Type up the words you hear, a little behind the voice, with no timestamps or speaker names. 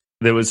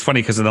It was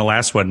funny because in the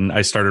last one,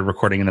 I started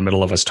recording in the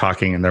middle of us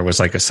talking, and there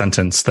was like a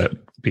sentence that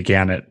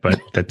began it, but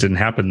that didn't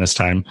happen this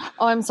time.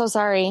 Oh, I'm so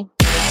sorry.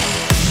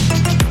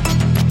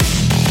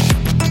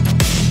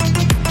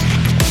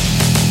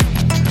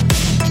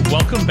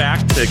 Welcome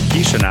back to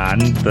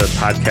Kishanon, the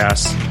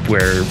podcast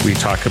where we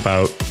talk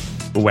about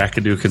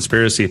wackadoo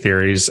conspiracy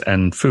theories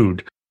and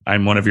food.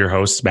 I'm one of your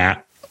hosts,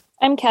 Matt.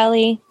 I'm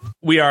Kelly.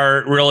 We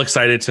are real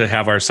excited to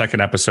have our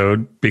second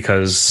episode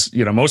because,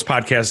 most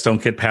podcasts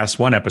don't get past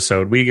one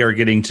episode. We are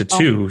getting to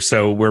two.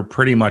 So we're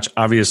pretty much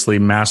obviously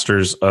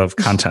masters of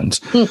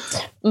content.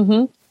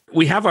 Mm-hmm.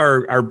 We have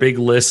our big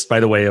list, by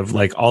the way, of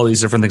like all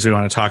these different things we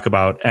want to talk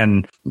about,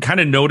 and kind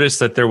of noticed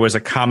that there was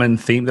a common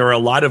theme. There were a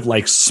lot of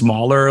like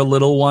smaller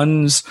little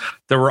ones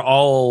that were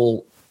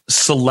all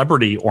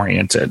celebrity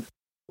oriented.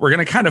 We're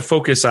going to kind of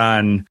focus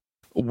on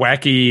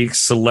wacky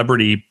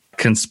celebrity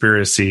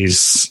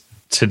conspiracies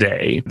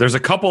today. There's a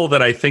couple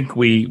that I think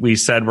we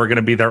said were going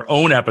to be their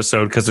own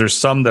episode because there's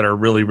some that are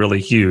really, really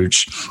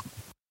huge.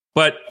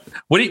 But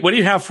what do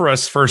you have for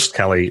us first,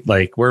 Kelly?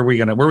 Like, where are we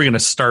gonna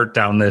start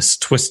down this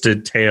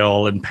twisted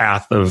tale and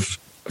path of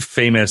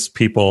famous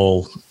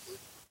people?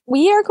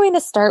 We are going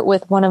to start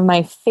with one of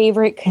my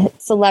favorite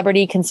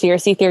celebrity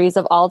conspiracy theories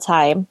of all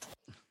time.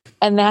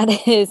 And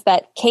that is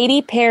that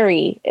Katy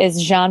Perry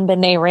is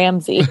JonBenet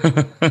Ramsey.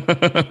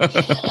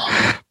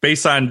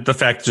 Based on the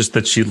fact just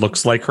that she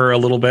looks like her a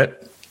little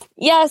bit?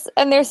 Yes,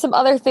 and there's some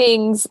other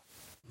things.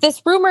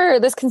 This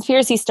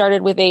conspiracy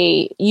started with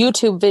a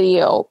YouTube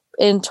video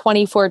in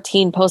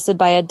 2014 posted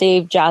by a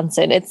Dave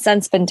Johnson. It's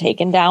since been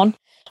taken down,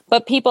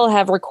 but people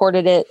have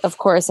recorded it, of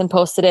course, and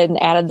posted it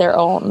and added their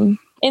own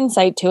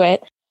insight to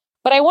it.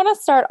 But I want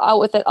to start out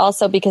with it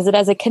also because it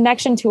has a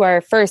connection to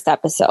our first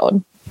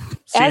episode.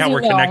 See how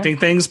we're connecting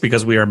things?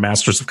 Because we are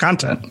masters of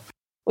content.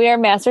 We are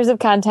masters of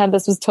content.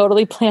 This was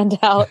totally planned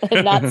out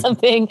and not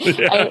something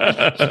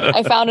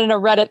I found in a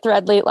Reddit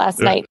thread late last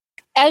night.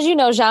 As you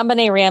know,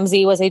 JonBenet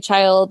Ramsey was a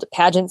child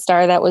pageant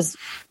star that was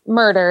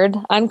murdered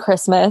on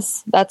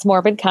Christmas. That's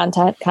morbid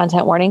content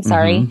warning,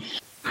 sorry.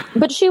 Mm-hmm.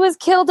 But she was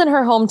killed in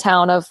her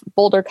hometown of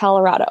Boulder,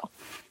 Colorado.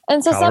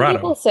 And so some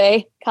people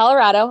say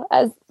Colorado,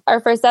 as our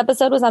first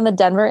episode was on the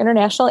Denver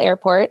International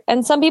Airport.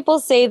 And some people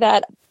say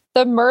that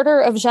the murder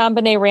of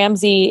JonBenet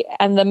Ramsey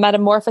and the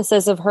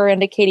metamorphosis of her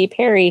into Katy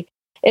Perry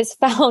is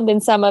found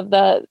in some of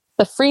the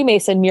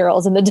Freemason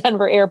murals in the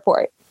Denver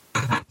airport.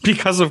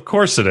 Because of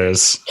course it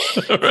is.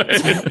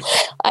 Right.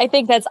 I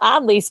think that's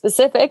oddly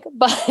specific,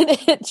 but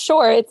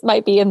it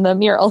might be in the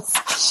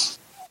murals.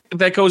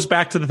 That goes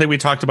back to the thing we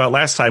talked about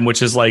last time,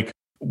 which is like,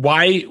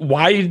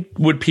 why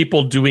would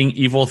people doing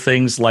evil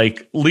things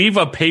like leave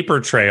a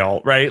paper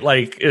trail, right?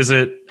 Like, is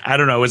it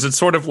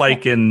sort of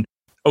like in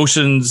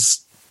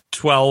Ocean's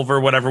 12 or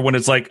whatever, when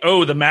it's like,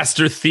 oh, the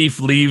master thief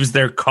leaves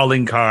their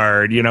calling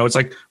card, it's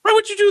like, why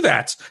would you do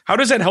that? How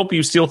does that help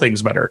you steal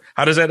things better?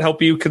 How does that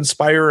help you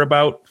conspire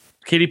about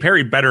Katy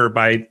Perry better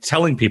by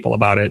telling people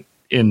about it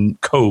in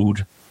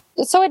code?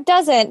 So it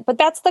doesn't, but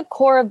that's the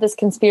core of this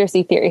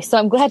conspiracy theory. So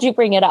I'm glad you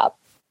bring it up,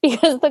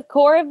 because the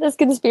core of this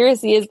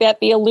conspiracy is that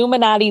the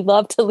Illuminati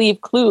love to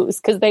leave clues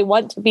because they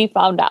want to be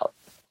found out.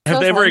 Have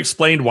they ever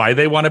explained why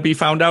they want to be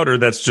found out, or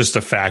that's just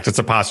a fact? It's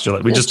a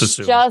postulate. We just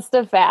assume. Just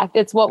a fact.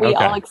 It's what we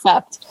all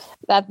accept,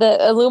 that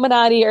the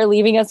Illuminati are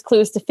leaving us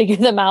clues to figure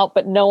them out,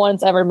 but no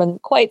one's ever been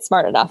quite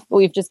smart enough.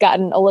 We've just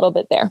gotten a little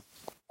bit there.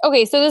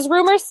 Okay, so this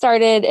rumor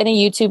started in a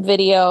YouTube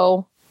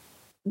video.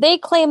 They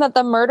claim that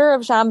the murder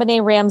of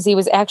JonBenet Ramsey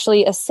was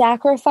actually a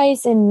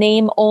sacrifice in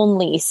name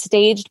only,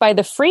 staged by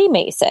the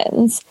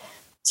Freemasons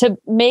to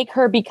make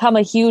her become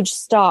a huge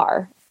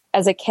star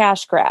as a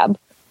cash grab.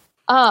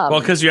 Well,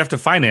 because you have to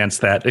finance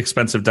that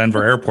expensive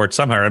Denver airport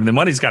somehow. I mean, the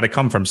money's got to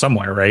come from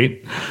somewhere,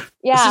 right?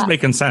 Yeah. This is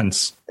making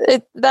sense.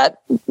 That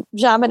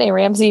JonBenet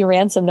Ramsey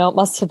ransom note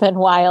must have been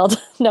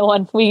wild.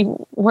 We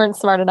weren't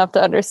smart enough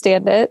to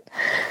understand it.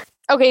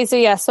 Okay,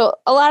 so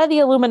a lot of the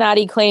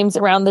Illuminati claims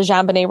around the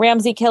JonBenet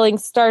Ramsey killing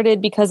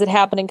started because it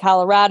happened in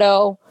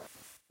Colorado.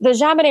 The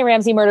JonBenet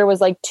Ramsey murder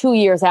was like 2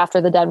 years after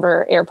the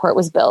Denver airport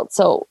was built.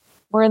 So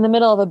we're in the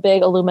middle of a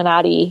big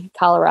Illuminati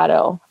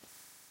Colorado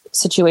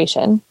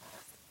situation.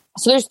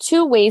 So there's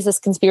two ways this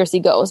conspiracy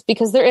goes,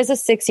 because there is a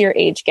 6-year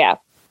age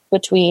gap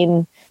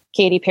between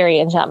Katy Perry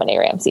and JonBenet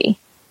Ramsey.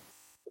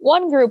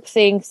 One group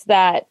thinks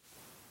that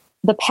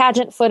the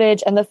pageant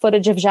footage and the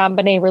footage of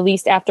JonBenet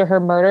released after her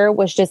murder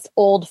was just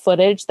old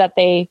footage that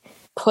they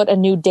put a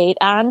new date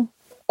on,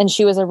 and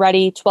she was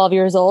already 12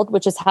 years old,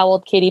 which is how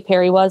old Katy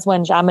Perry was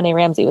when JonBenet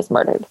Ramsey was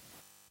murdered.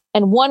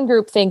 And one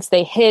group thinks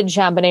they hid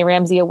JonBenet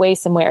Ramsey away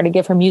somewhere to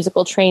give her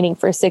musical training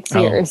for 6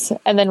 years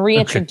and then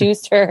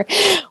reintroduced her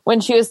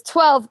when she was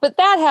 12. But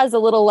that has a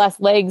little less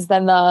legs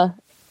than the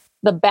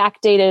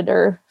backdated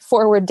or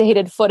forward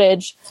dated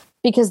footage,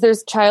 because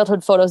there's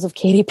childhood photos of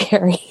Katy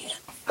Perry.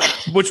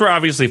 Which were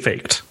obviously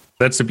faked.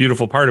 That's the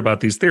beautiful part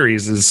about these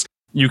theories, is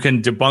you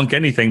can debunk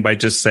anything by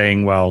just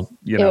saying, well,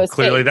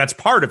 clearly fake. That's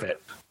part of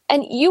it.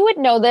 And you would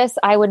know this,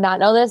 I would not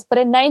know this, but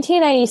in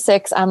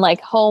 1996 on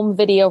like home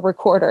video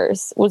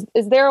recorders,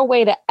 is there a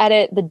way to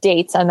edit the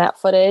dates on that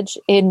footage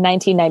in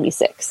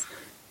 1996?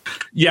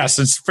 Yes,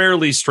 it's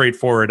fairly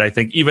straightforward, I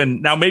think.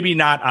 Even now, maybe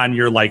not on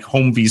your like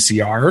home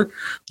VCR,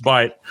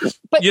 but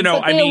you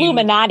know, but the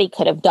Illuminati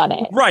could have done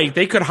it. Right.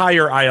 They could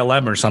hire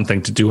ILM or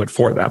something to do it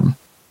for them.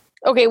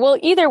 Okay, well,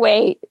 either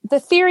way,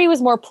 the theory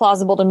was more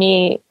plausible to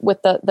me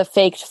with the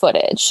faked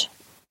footage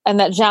and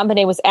that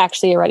JonBenet was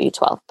actually already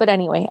 12. But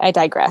anyway, I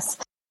digress.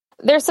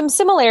 There's some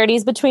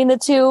similarities between the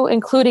two,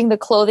 including the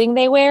clothing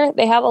they wear.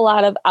 They have a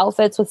lot of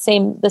outfits with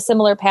the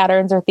similar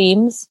patterns or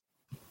themes.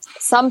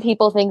 Some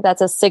people think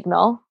that's a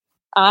signal.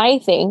 I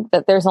think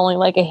that there's only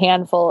like a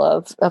handful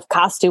of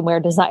costume wear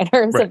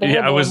designers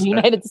available in the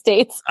United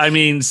States. I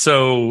mean,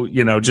 so,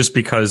 you know, just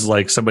because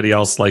like somebody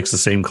else likes the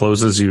same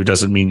clothes as you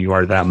doesn't mean you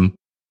are them.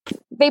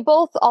 They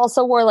both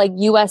also wore like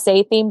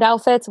USA themed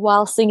outfits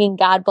while singing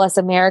God Bless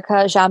America,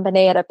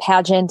 JonBenet at a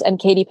pageant and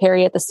Katy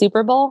Perry at the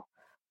Super Bowl.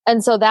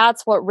 And so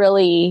that's what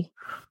really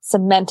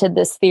cemented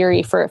this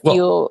theory for a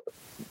few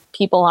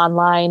people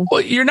online.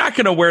 Well, you're not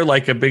going to wear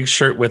like a big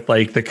shirt with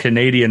like the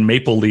Canadian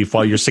maple leaf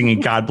while you're singing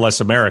God Bless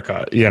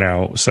America, you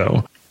know,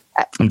 so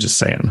I'm just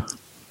saying.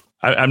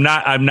 I'm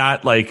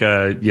not like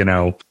a, you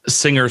know,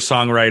 singer,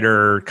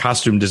 songwriter,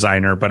 costume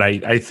designer, but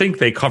I think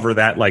they cover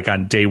that like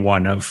on day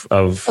one of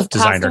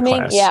designer costuming?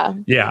 class.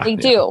 Yeah, they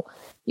do.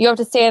 You have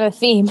to stay on a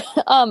theme.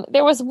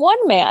 There was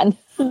one man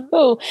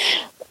who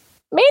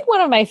made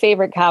one of my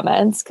favorite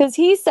comments because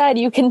he said,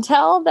 you can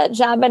tell that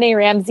JonBenet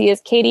Ramsey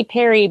is Katy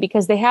Perry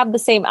because they have the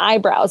same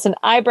eyebrows and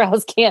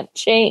eyebrows can't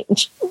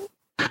change.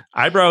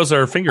 Eyebrows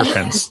are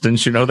fingerprints.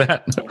 Didn't you know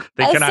that?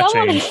 They cannot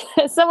change.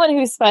 As someone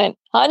who spent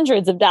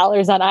hundreds of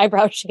dollars on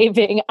eyebrow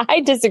shaving, I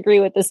disagree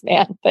with this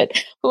man,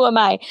 but who am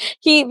I?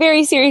 He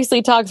very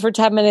seriously talks for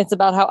 10 minutes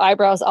about how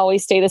eyebrows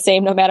always stay the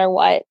same no matter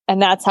what.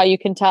 And that's how you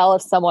can tell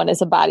if someone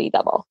is a body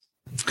double.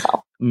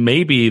 So.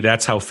 Maybe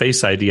that's how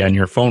Face ID on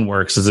your phone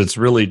works, is it's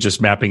really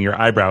just mapping your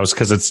eyebrows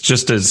because it's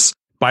just as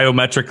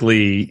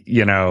biometrically,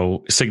 you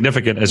know,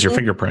 significant as your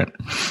fingerprint.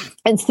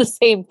 It's the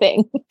same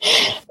thing.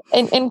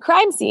 In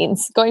crime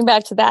scenes, going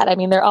back to that, I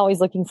mean, they're always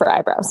looking for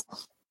eyebrows.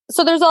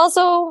 So there's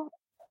also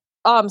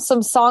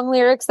some song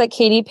lyrics that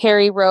Katy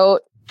Perry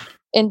wrote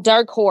in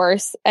Dark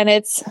Horse, and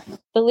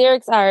the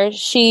lyrics are,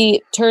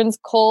 she turns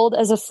cold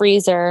as a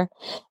freezer,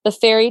 the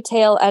fairy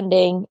tale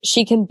ending,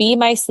 she can be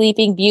my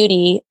sleeping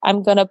beauty,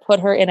 I'm gonna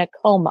put her in a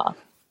coma.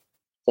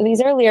 So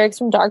these are lyrics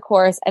from Dark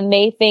Horse, and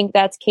they think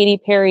that's Katy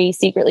Perry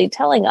secretly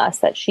telling us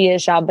that she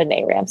is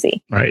JonBenet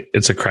Ramsey. Right.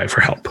 It's a cry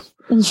for help.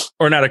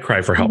 Or not a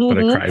cry for help, but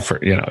a cry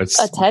for, you know, it's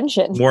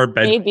attention. More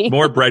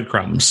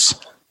breadcrumbs.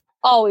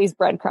 Always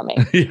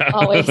breadcrumbing. Yeah.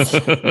 Always.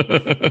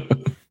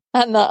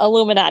 On the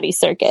Illuminati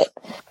circuit.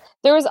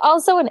 There was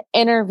also an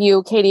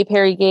interview Katy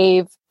Perry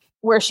gave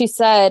where she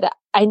said,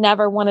 I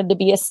never wanted to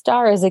be a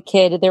star as a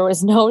kid. There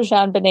was no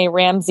JonBenet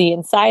Ramsey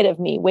inside of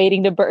me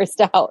waiting to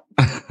burst out.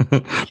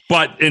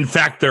 But in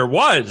fact, there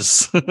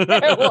was.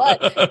 There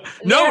was.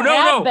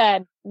 No.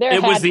 Been.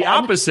 It was the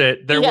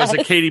opposite. There was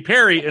a Katy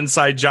Perry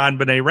inside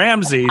JonBenet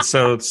Ramsey.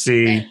 So let's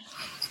see.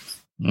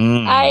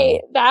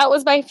 That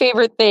was my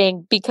favorite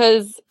thing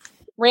because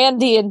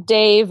Randy and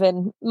Dave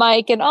and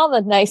Mike and all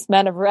the nice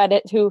men of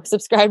Reddit who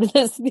subscribe to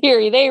this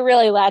theory, they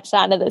really latched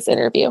onto this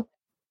interview.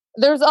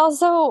 There's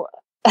also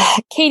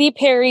Katy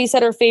Perry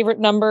said her favorite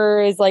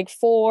number is like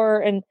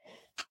 4, and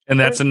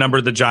that's a number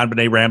that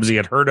JonBenet Ramsey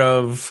had heard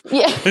of.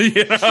 Yeah,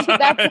 you know?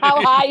 That's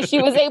how high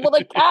she was able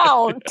to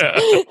count.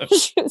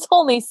 She was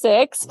only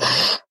 6,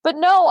 but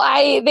no,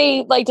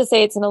 they like to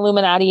say it's an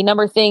Illuminati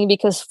number thing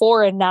because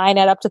 4 and 9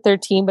 add up to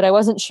 13, but I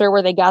wasn't sure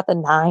where they got the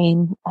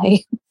 9.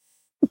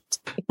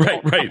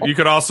 Right. You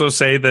could also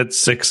say that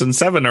 6 and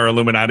 7 are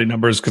Illuminati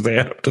numbers because they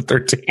add up to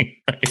 13.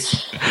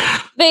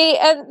 Right?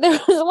 And there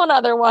was one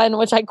other one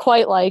which I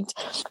quite liked.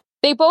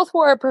 They both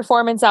wore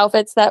performance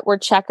outfits that were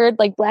checkered,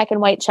 like black and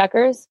white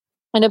checkers.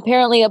 And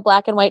apparently a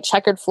black and white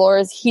checkered floor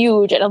is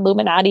huge in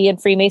Illuminati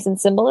and Freemason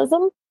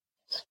symbolism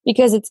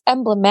because it's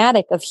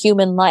emblematic of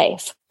human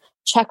life,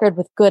 checkered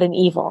with good and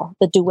evil,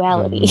 the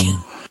duality.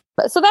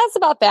 So that's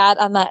about that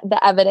on the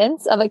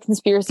evidence of a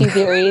conspiracy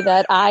theory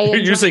that I am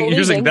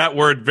using that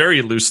word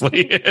very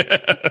loosely.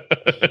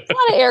 A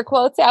lot of air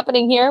quotes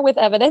happening here with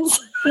evidence.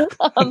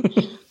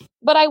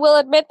 But I will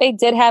admit they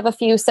did have a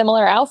few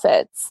similar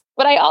outfits.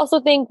 But I also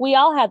think we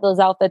all had those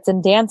outfits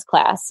in dance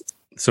class.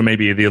 So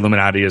maybe the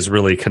Illuminati is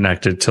really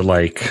connected to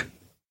like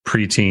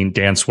preteen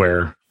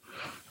dancewear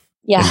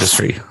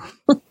industry.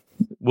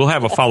 We'll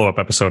have a follow-up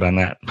episode on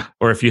that.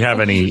 Or if you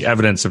have any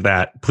evidence of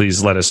that,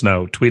 please let us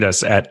know. Tweet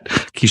us at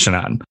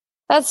Kishanon.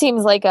 That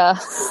seems like a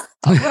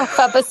rough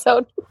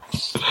episode.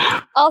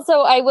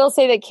 Also, I will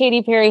say that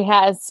Katy Perry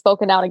has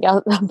spoken out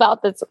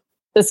about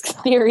this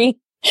theory.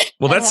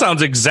 Well, that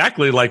sounds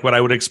exactly like what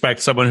I would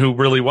expect someone who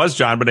really was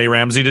JonBenet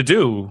Ramsey to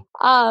do.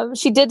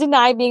 She did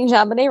deny being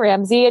JonBenet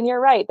Ramsey, and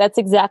you're right. That's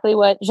exactly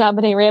what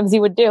JonBenet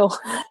Ramsey would do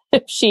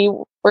if she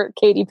were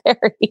Katy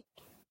Perry.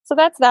 So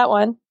that's that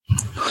one.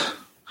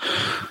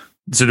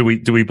 So do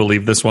we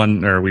believe this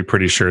one, or are we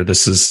pretty sure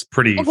this is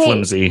pretty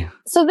flimsy?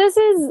 So this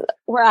is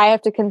where I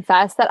have to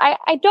confess that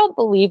I don't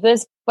believe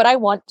this, but I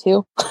want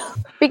to,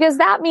 because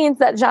that means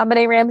that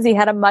JonBenet Ramsey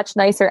had a much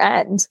nicer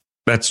end.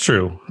 That's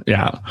true.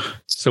 Yeah.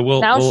 So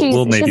we'll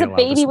she's a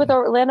baby with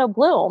Orlando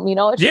Bloom. You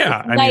know.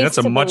 I mean, that's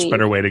a much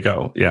better way to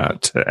go. Yeah,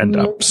 to end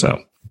up.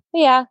 So.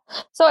 Yeah.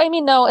 So I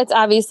mean, no, it's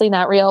obviously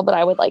not real, but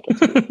I would like it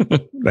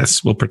to.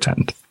 We'll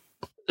pretend.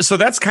 So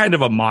that's kind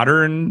of a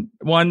modern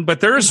one, but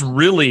there's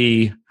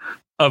really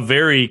a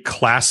very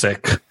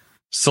classic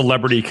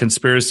celebrity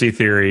conspiracy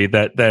theory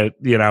that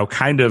you know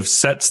kind of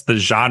sets the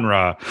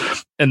genre,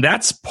 and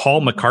that's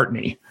Paul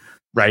McCartney,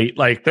 right?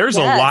 Like there's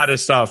a lot of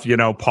stuff, you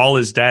know, Paul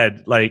is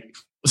dead. Like,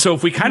 so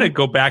if we kind of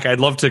go back, I'd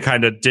love to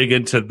kind of dig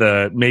into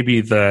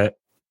the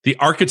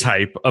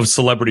archetype of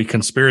celebrity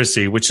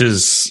conspiracy, which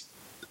is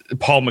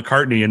Paul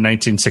McCartney in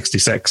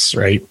 1966,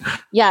 right?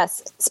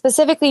 Yes,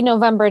 specifically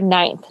November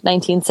 9th,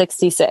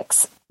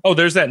 1966. Oh,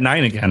 there's that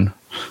 9 again.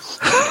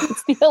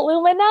 It's the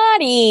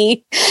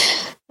Illuminati.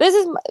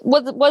 This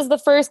was the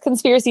first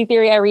conspiracy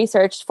theory I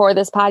researched for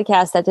this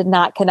podcast that did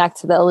not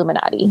connect to the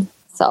Illuminati.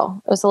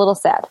 So it was a little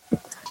sad.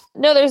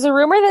 No, there's a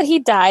rumor that he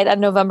died on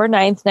November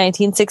 9th,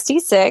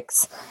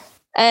 1966.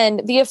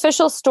 And the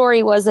official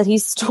story was that he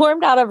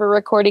stormed out of a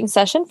recording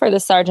session for the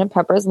Sgt.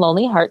 Pepper's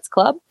Lonely Hearts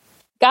Club,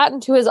 got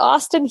into his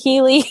Austin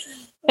Healey,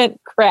 and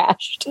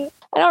crashed.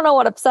 I don't know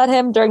what upset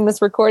him during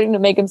this recording to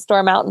make him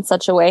storm out in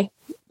such a way.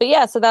 But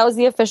yeah, so that was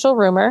the official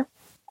rumor.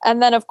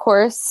 And then, of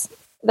course,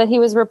 that he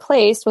was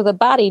replaced with a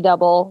body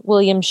double,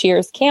 William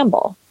Shears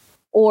Campbell,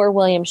 or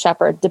William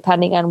Shepard,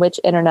 depending on which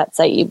internet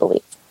site you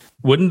believe.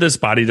 Wouldn't this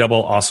body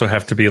double also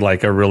have to be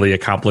like a really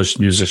accomplished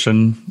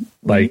musician?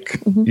 Like,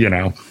 you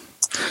know.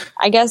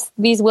 I guess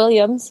these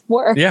Williams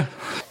were. Yeah.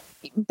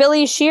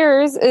 Billy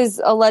Shears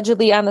is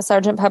allegedly on the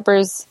Sgt.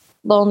 Pepper's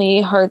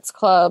Lonely Hearts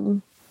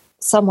Club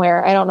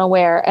somewhere. I don't know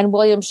where. And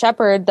William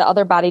Shepard, the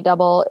other body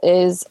double,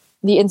 is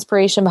the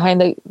inspiration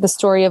behind the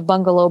story of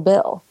Bungalow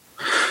Bill.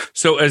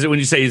 So when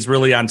you say he's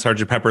really on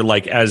Sgt. Pepper,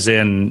 like as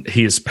in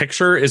his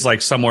picture is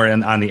like somewhere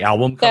on the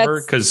album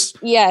cover? Because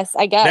yes,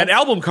 I guess that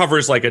album cover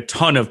is like a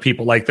ton of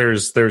people. Like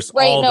there's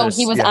right. All no, this,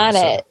 he was on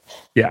it.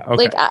 Yeah.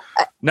 Okay. Like,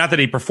 not that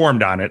he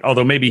performed on it,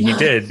 although maybe he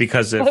did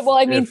because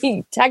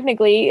he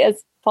technically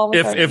is.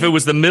 If it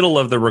was the middle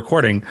of the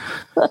recording,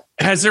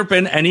 has there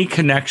been any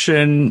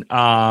connection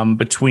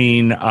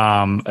between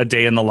A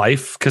Day in the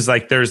Life? Because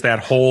like there's that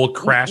whole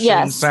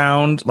crashing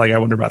sound. Like I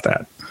wonder about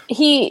that.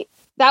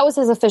 That was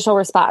his official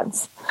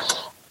response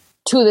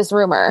to this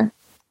rumor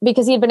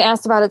because he had been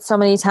asked about it so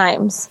many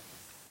times.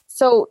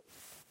 So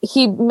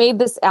he made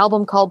this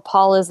album called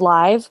Paul is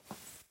Live.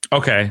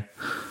 Okay.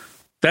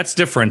 That's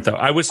different, though.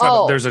 I was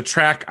talking, there's a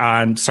track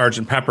on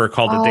Sgt. Pepper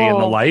called A Day in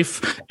the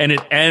Life, and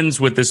it ends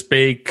with this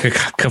big,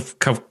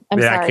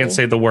 I can't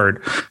say the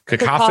word,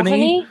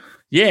 cacophony?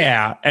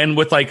 Yeah, and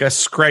with like a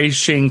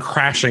scratching,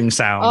 crashing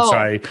sound.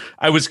 So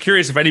I was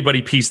curious if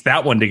anybody pieced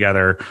that one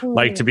together,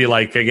 like to be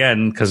like,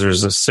 again, because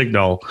there's a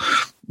signal,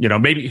 you know,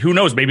 maybe, who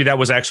knows, maybe that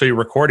was actually a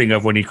recording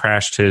of when he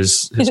crashed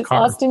his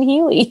car. Austin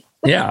Healey.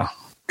 Yeah,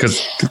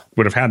 because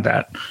would have had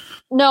that.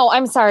 No,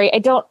 I'm sorry. I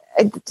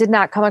did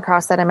not come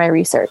across that in my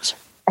research.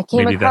 I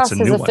came across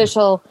his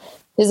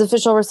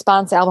official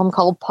response album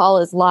called Paul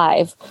is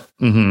Live,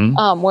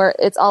 where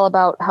it's all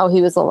about how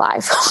he was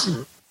alive.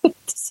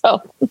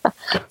 So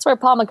that's where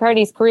Paul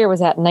McCartney's career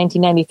was at in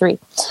 1993.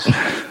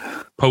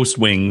 Post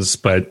Wings,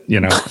 but, you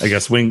know, I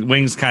guess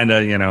Wings kind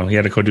of, you know, he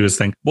had to go do his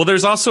thing. Well,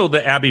 there's also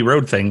the Abbey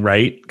Road thing,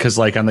 right? Because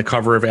like on the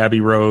cover of Abbey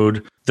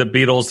Road, the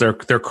Beatles,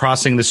 they're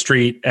crossing the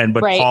street,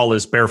 but Paul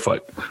is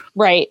barefoot.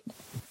 Right.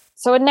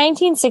 So in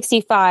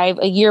 1965,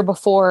 a year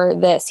before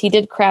this, he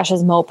did crash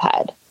his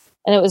moped,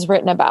 and it was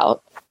written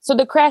about. So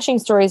the crashing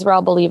stories were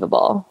all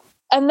believable.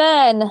 And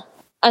then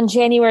on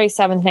January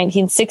 7th,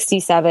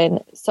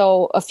 1967,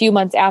 so a few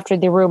months after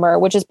the rumor,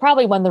 which is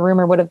probably when the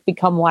rumor would have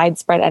become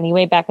widespread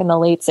anyway, back in the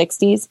late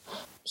 60s,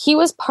 he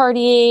was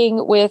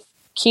partying with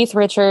Keith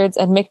Richards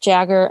and Mick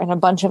Jagger and a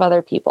bunch of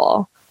other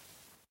people.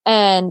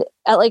 And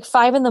at like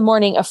 5 a.m,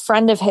 a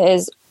friend of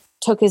his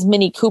took his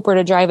Mini Cooper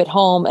to drive it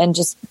home and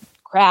just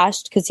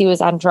crashed because he was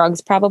on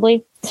drugs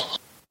probably.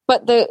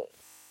 But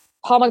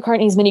Paul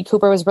McCartney's Mini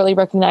Cooper was really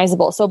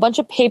recognizable. So a bunch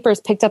of papers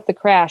picked up the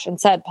crash and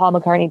said Paul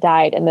McCartney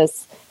died in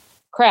this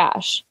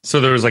crash. So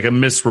there was like a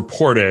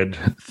misreported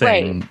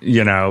thing,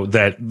 you know,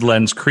 that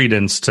lends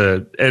credence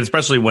to,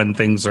 especially when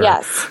things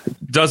are,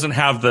 doesn't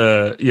have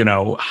the, you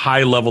know,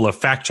 high level of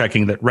fact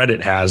checking that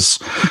Reddit has.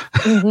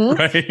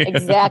 Right?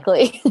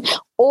 Exactly.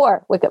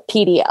 Or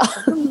Wikipedia.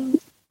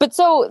 But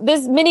so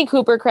this Mini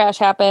Cooper crash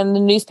happened. The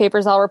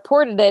newspapers all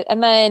reported it.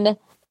 And then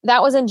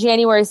that was in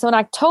January. So in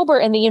October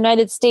in the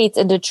United States,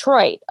 in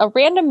Detroit, a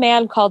random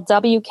man called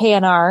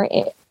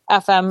WKNR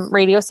FM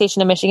radio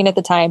station in Michigan at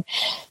the time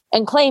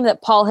and claimed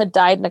that Paul had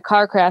died in a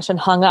car crash and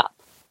hung up.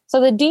 So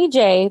the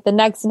DJ the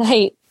next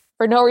night,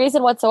 for no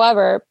reason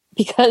whatsoever,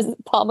 because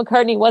Paul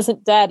McCartney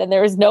wasn't dead and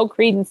there was no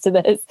credence to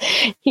this,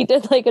 he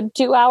did like a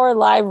 2-hour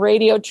live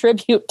radio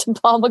tribute to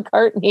Paul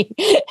McCartney,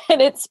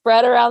 and it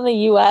spread around the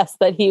U.S.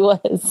 that he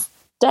was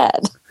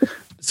dead.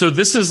 So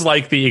this is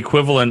like the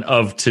equivalent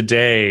of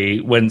today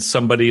when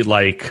somebody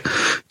like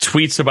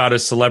tweets about a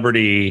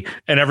celebrity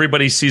and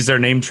everybody sees their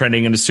name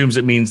trending and assumes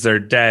it means they're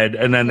dead.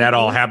 And then that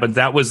all happened.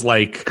 That was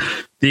like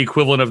the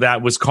equivalent of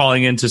that was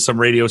calling into some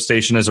radio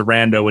station as a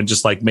rando and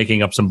just like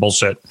making up some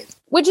bullshit.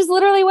 Which is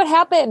literally what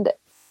happened,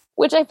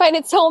 which I find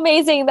it so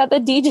amazing that the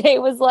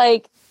DJ was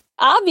like,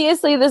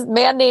 obviously this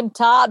man named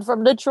Todd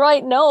from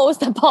Detroit knows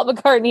that Paul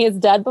McCartney is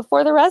dead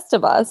before the rest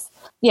of us.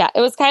 Yeah, it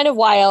was kind of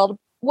wild.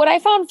 What I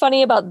found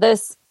funny about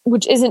this,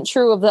 which isn't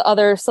true of the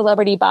other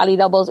celebrity body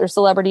doubles or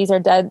celebrities are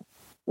dead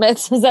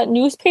myths, is that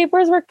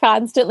newspapers were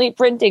constantly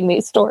printing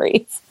these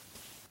stories.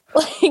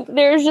 Like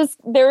there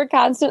were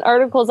constant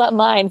articles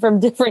online from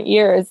different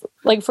years,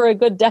 like for a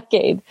good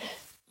decade,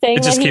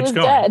 saying that he was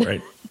dead.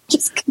 Right?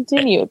 Just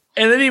continued.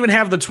 And they didn't even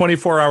have the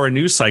 24-hour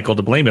news cycle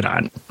to blame it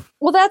on.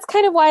 Well, that's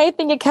kind of why I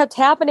think it kept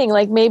happening.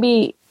 Like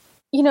maybe,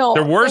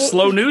 there were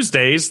slow news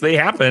days. They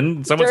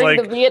happened. Someone's during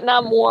like the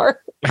Vietnam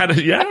War.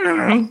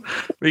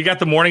 You got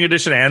the morning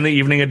edition and the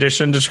evening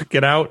edition to check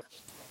it out.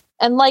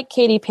 And like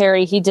Katy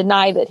Perry, he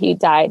denied that he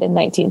died in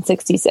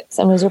 1966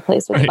 and was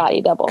replaced with a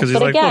body double. Because he's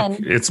but like, again,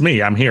 look, it's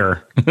me. I'm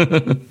here.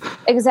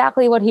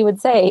 Exactly what he would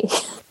say.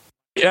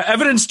 Yeah,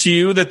 evidence to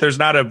you that there's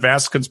not a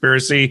vast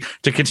conspiracy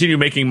to continue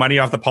making money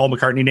off the Paul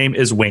McCartney name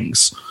is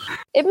Wings.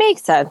 It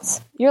makes sense.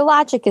 Your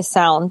logic is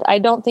sound. I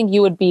don't think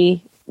you would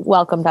be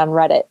welcomed on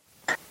Reddit.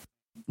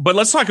 But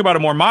let's talk about a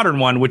more modern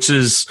one, which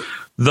is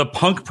the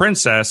punk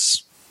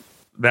princess.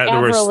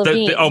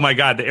 Oh my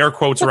God, the air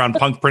quotes around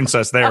punk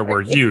princess there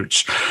were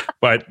huge.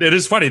 But it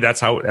is funny. That's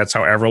how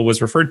Avril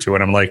was referred to.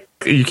 And I'm like,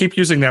 you keep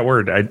using that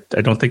word.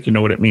 I don't think you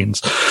know what it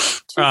means.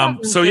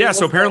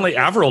 So apparently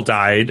Avril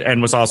died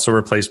and was also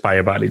replaced by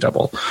a body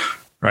double,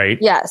 right?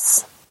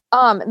 Yes.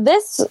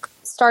 This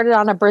started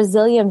on a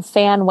Brazilian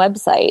fan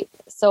website.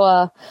 So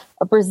a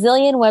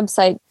Brazilian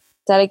website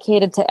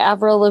dedicated to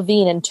Avril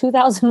Lavigne in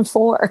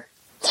 2004.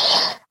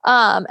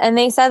 And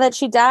they said that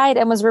she died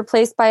and was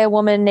replaced by a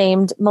woman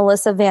named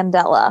Melissa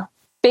Vandella.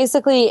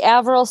 Basically,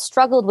 Avril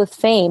struggled with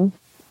fame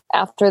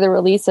after the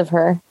release of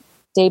her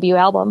debut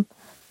album.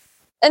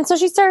 And so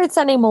she started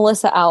sending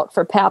Melissa out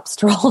for pap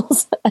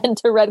strolls and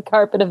to red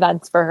carpet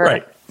events for her.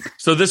 Right.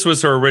 So this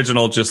was her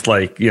original, just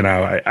like,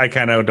 I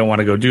kind of don't want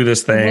to go do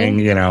this thing,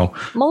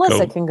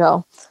 Melissa can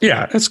go.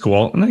 Yeah, that's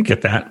cool. And I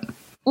get that.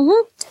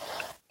 Mm-hmm.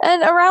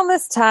 And around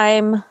this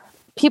time,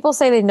 people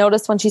say they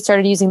noticed when she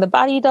started using the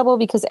body double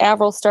because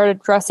Avril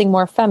started dressing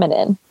more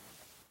feminine.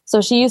 So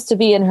she used to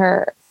be in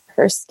her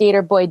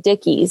skater boy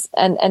Dickies,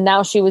 and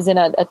now she was in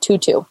a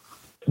tutu.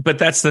 But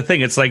that's the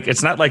thing. It's like,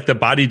 it's not like the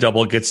body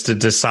double gets to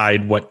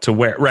decide what to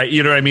wear, right?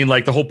 You know what I mean?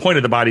 Like the whole point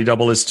of the body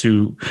double is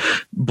to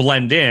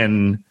blend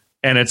in,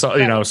 and it's,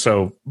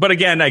 so, but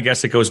again, I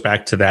guess it goes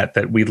back to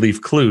that we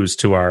leave clues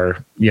to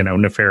our,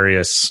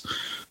 nefarious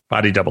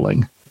body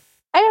doubling.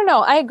 I don't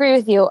know. I agree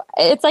with you.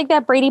 It's like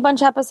that Brady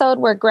Bunch episode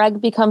where Greg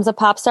becomes a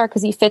pop star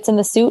because he fits in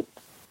the suit.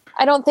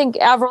 I don't think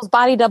Avril's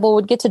body double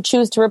would get to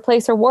choose to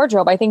replace her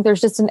wardrobe. I think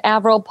there's just an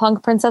Avril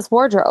punk princess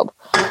wardrobe.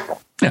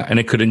 Yeah, and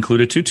it could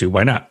include a tutu.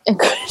 Why not?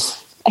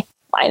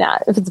 Why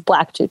not? If it's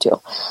black tutu.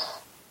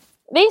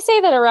 They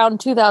say that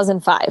around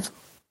 2005,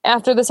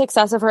 after the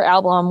success of her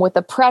album, with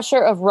the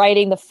pressure of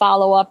writing the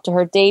follow-up to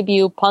her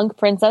debut Punk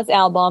Princess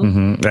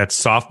album. That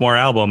sophomore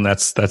album,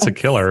 that's a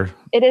killer.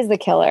 It is the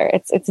killer.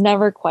 It's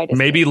never quite as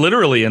maybe good.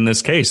 Literally in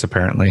this case,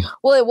 apparently.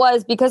 Well, it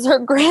was because her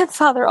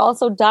grandfather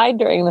also died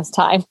during this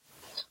time,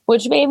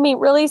 which made me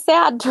really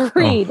sad to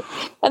read.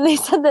 Oh. And they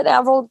said that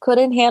Avril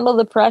couldn't handle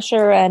the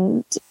pressure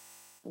and,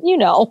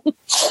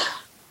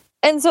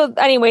 And so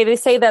anyway, they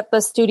say that the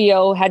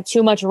studio had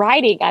too much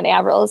writing on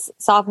Avril's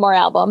sophomore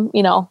album.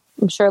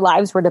 I'm sure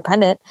lives were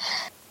dependent.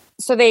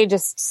 So they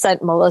just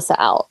sent Melissa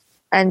out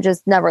and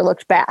just never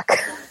looked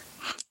back.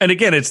 And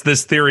again, it's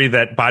this theory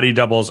that body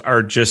doubles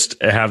are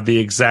just have the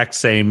exact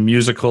same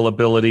musical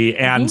ability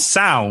and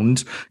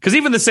sound. Because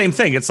even the same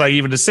thing, it's like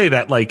even to say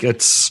that, like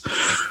it's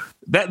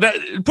that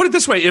put it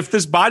this way: if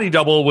this body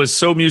double was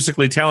so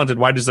musically talented,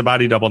 why does the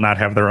body double not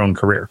have their own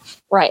career?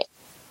 Right.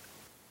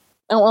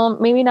 Well,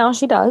 maybe now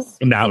she does.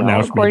 Now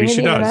maybe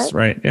she does.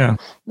 Right. Yeah.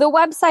 The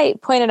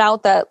website pointed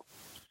out that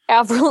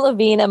Avril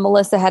Lavigne and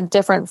Melissa had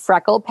different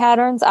freckle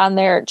patterns on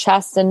their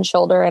chest and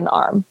shoulder and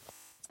arm.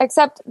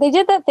 Except they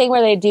did that thing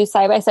where they do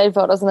side-by-side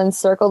photos and then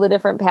circle the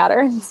different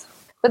patterns.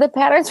 But the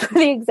patterns were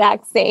the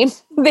exact same.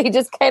 They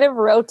just kind of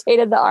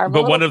rotated the arm.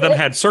 But one of them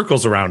had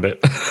circles around it.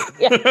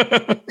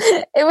 Yeah.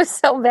 It was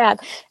so bad.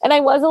 And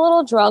I was a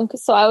little drunk,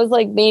 so I was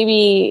like,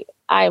 maybe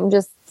I'm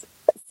just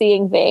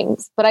seeing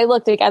things. But I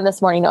looked again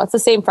this morning. No, it's the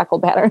same freckle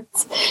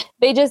patterns.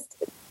 They just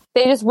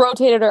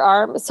rotated her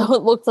arm, so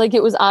it looked like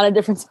it was on a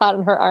different spot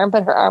on her arm,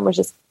 but her arm was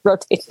just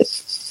rotated.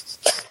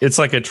 It's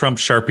like a Trump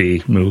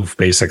Sharpie move,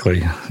 basically.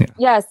 Yeah.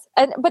 Yes.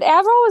 But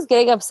Avril was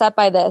getting upset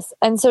by this.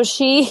 And so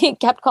she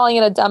kept calling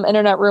it a dumb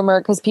internet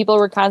rumor because people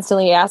were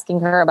constantly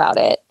asking her about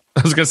it.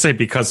 I was going to say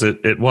because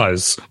it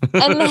was.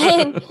 And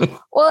then,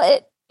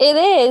 well, it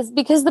is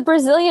because the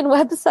Brazilian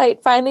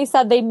website finally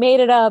said they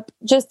made it up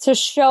just to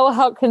show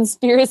how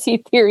conspiracy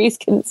theories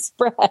can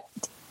spread.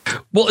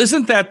 Well,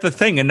 isn't that the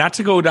thing? And not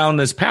to go down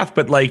this path,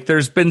 but like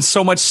there's been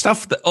so much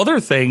stuff, other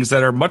things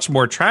that are much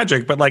more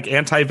tragic, but like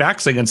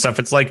anti-vaxxing and stuff.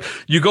 It's like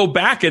you go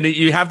back and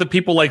you have the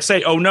people like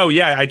say, oh, no,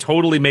 yeah, I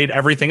totally made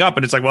everything up.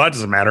 And it's like, well, that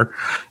doesn't matter.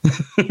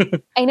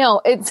 I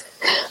know.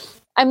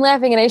 I'm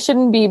laughing, and I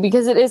shouldn't be,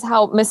 because it is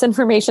how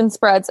misinformation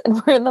spreads.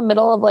 And we're in the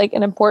middle of like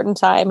an important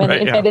time in the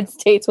United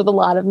States with a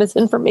lot of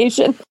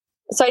misinformation.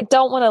 So I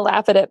don't want to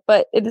laugh at it,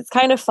 but it's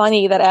kind of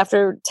funny that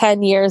after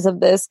 10 years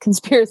of this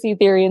conspiracy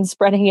theory and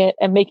spreading it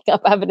and making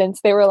up evidence,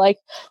 they were like,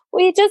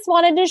 we just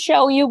wanted to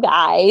show you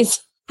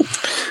guys.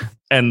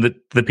 And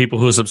the people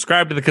who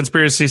subscribe to the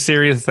conspiracy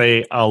series,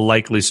 a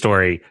likely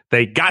story.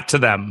 They got to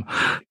them.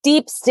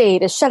 Deep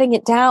State is shutting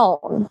it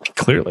down.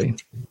 Clearly.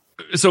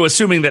 So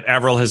assuming that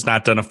Avril has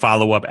not done a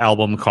follow-up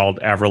album called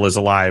Avril is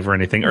Alive or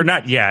anything, or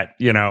not yet,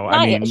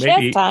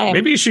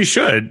 maybe she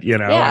should,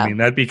 I mean,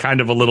 that'd be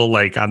kind of a little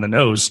like on the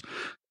nose.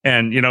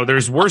 And,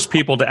 there's worse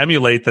people to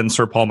emulate than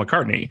Sir Paul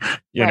McCartney.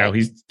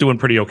 He's doing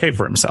pretty okay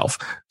for himself.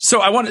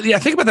 So I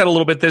think about that a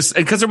little bit,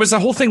 because there was a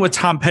whole thing with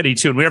Tom Petty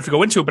too, and we don't have to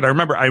go into it, but I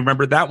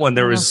remember that one.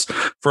 There was,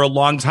 for a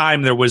long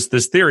time, there was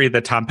this theory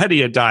that Tom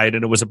Petty had died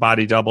and it was a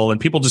body double, and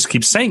people just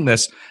keep saying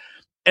this.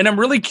 And I'm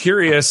really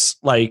curious,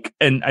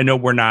 and I know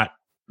we're not,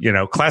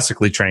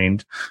 classically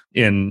trained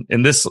in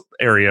this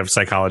area of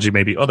psychology,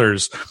 maybe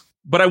others,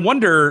 but I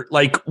wonder,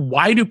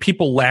 why do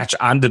people latch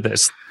onto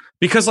this?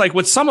 Because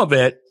with some of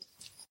it,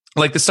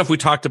 like the stuff we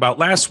talked about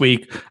last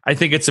week, I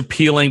think it's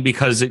appealing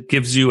because it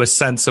gives you a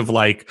sense of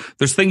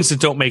there's things that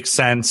don't make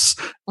sense.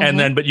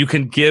 And but you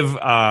can give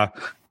a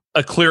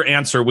clear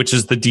answer, which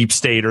is the deep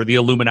state or the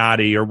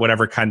Illuminati or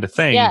whatever kind of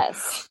thing.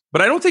 Yes.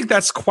 But I don't think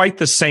that's quite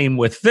the same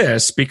with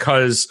this,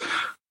 because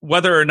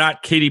whether or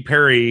not Katy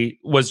Perry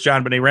was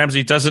JonBenet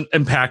Ramsey doesn't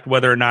impact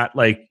whether or not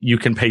you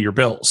can pay your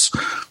bills,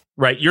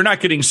 right? You're not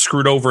getting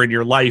screwed over in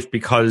your life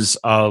because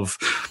of,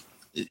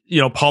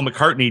 Paul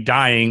McCartney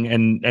dying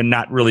and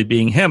not really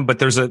being him. But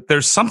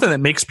there's something that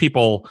makes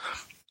people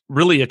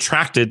really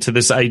attracted to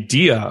this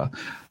idea.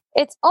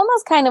 It's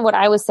almost kind of what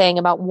I was saying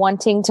about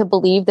wanting to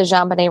believe the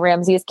JonBenet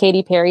Ramsey is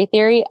Katy Perry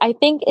theory. I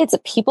think it's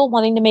people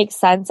wanting to make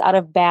sense out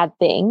of bad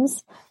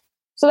things.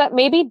 So that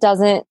maybe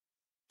doesn't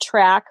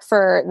track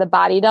for the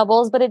body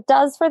doubles, but it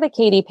does for the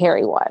Katy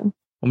Perry one.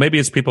 Well, maybe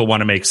it's people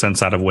want to make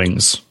sense out of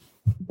Wings.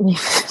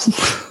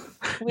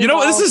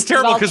 This is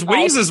terrible, because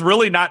Wings is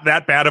really not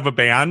that bad of a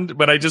band,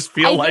 but I just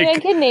feel I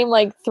can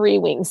name 3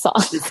 Wings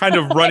songs. You're kind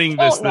of running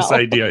this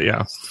idea.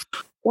 Yeah.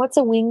 What's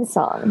a Wings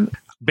song?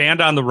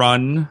 Band on the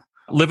Run.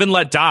 Live and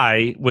Let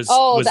Die was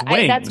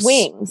Wings. That's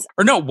Wings.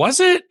 Or no, was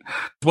it?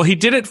 Well, he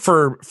did it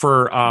for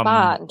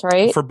Bond,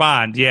 right? For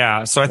Bond,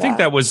 yeah. So I think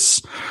that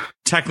was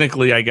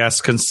technically, I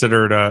guess,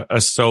 considered a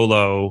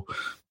solo.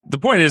 The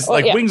point is,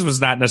 Wings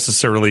was not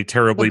necessarily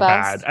terribly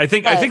bad. I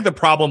think the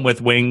problem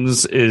with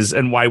Wings is,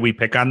 and why we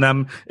pick on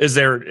them, is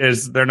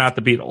they're not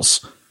the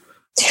Beatles.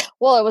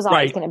 Well, it was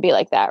always going to be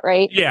like that,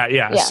 right?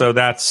 Yeah. So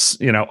that's,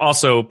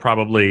 also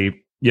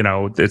probably,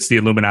 it's the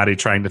Illuminati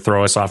trying to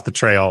throw us off the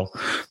trail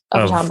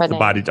of the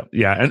body.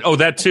 Yeah. And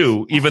that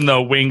too, even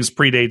though Wings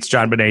predates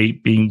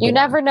JonBenet being born. You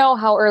never know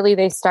how early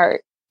they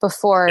start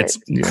before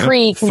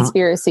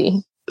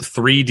pre-conspiracy.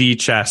 3D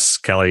chess,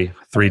 Kelly.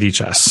 3D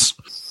chess.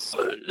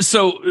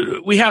 So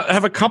we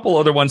have a couple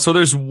other ones. So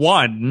there's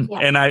one,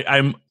 and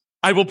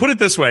I will put it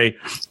this way.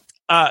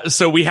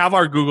 So we have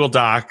our Google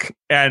Doc,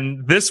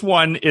 and this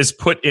one is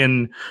put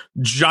in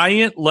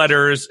giant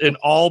letters in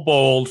all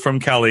bold from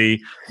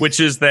Kelly, which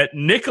is that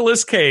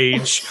Nicolas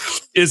Cage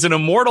is an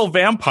immortal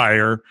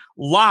vampire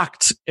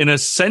locked in a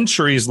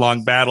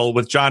centuries-long battle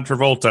with John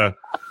Travolta,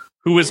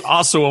 who is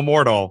also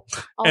immortal.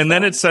 And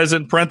then it says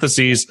in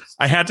parentheses,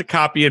 I had to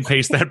copy and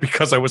paste that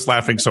because I was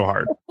laughing so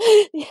hard.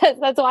 Yes,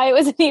 that's why it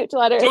was in huge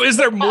letters. So is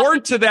there more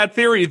to that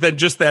theory than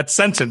just that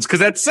sentence?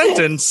 Because that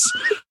sentence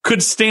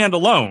could stand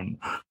alone,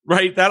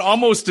 right? That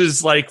almost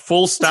is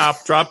full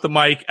stop, drop the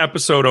mic,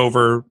 episode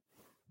over.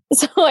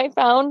 So I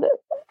found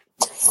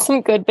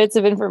some good bits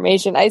of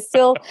information.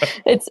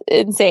 It's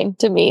insane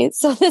to me.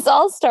 So this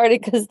all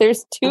started because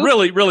there's 2.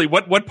 Really,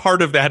 what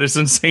part of that is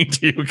insane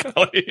to you,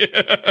 Kelly?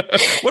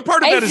 What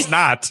part of that is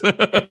not?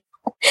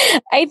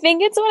 I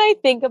think it's when I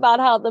think about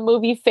how the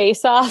movie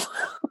Face Off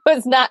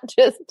was not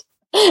just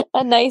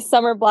a nice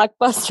summer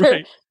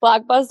blockbuster,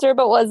 but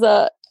was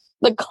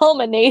the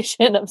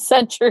culmination of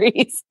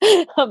centuries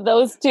of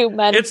those 2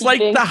 men. It's like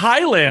the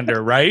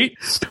Highlander, right?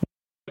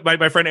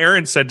 My friend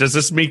Aaron said, does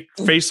this make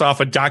Face Off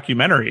a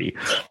documentary?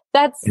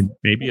 That's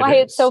why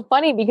it's so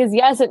funny, because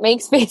yes, it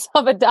makes Face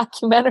Off a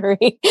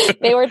documentary.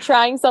 They were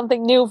trying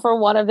something new for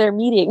one of their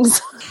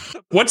meetings.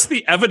 What's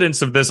the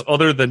evidence of this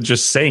other than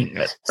just saying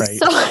it, right?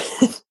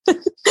 So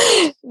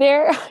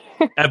there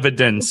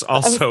evidence,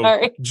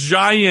 also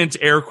giant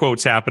air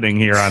quotes happening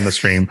here on the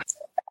stream.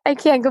 I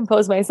can't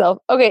compose myself.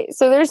 Okay,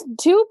 so there's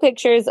 2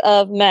 pictures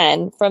of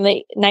men from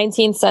the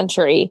 19th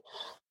century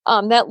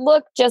that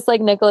look just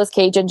like Nicolas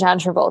Cage and John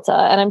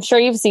Travolta. And I'm sure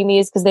you've seen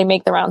these because they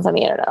make the rounds on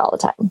the internet all the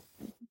time.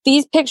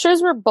 These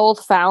pictures were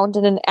both found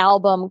in an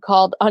album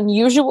called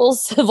Unusual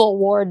Civil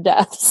War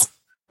Deaths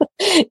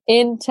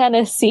in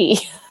Tennessee.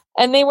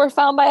 And they were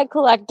found by a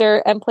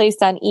collector and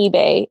placed on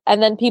eBay.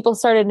 And then people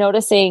started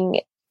noticing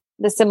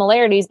the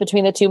similarities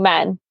between the two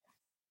men.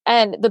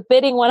 And the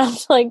bidding went up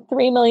to like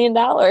 $3 million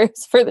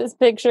for this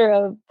picture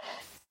of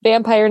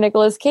vampire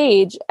Nicolas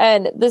Cage.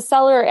 And the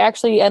seller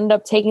actually ended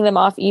up taking them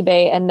off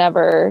eBay and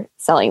never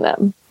selling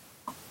them.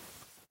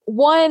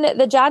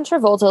 The John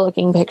Travolta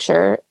looking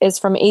picture is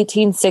from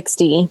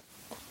 1860.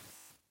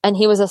 And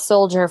he was a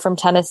soldier from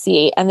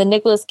Tennessee. And the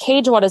Nicolas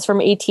Cage one is from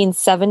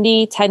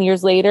 1870, 10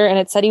 years later. And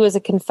it said he was a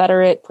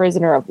Confederate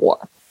prisoner of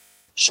war.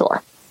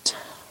 Sure.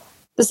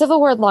 The Civil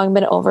War had long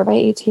been over by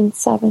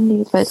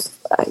 1870, but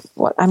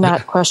I'm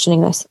not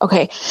questioning this.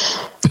 Okay.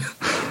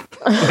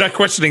 I'm not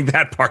questioning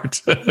that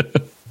part.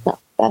 No,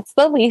 that's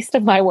the least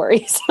of my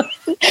worries.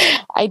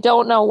 I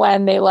don't know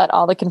when they let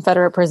all the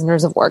Confederate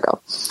prisoners of war go.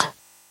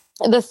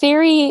 The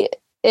theory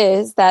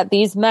is that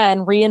these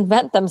men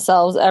reinvent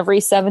themselves every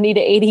 70 to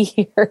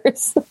 80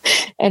 years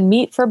and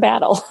meet for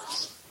battle.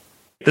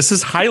 This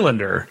is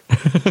Highlander.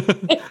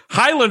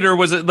 Highlander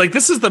was like,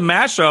 this is the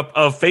mashup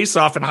of Face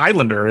Off and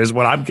Highlander is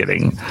what I'm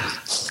getting.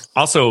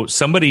 Also,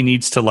 somebody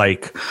needs to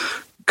like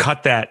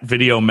cut that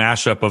video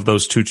mashup of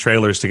those two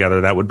trailers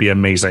together. That would be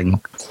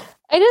amazing.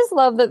 I just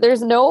love that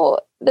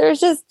there's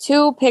just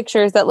two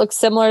pictures that look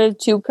similar to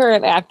two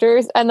current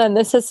actors. And then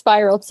this has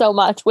spiraled so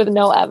much with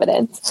no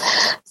evidence.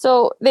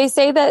 So they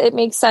say that it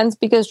makes sense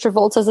because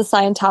Travolta's a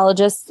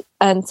Scientologist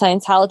and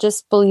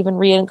Scientologists believe in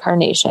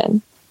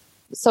reincarnation.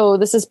 So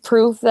this is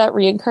proof that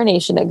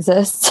reincarnation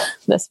exists,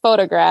 this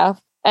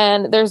photograph.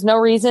 And there's no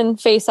reason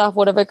Face Off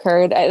would have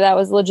occurred. That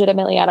was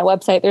legitimately on a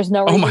website. There's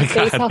no reason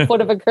Face Off would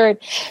have occurred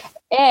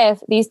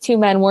if these two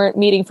men weren't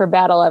meeting for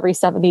battle every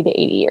 70 to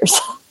 80 years.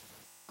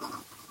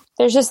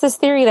 There's just this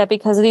theory that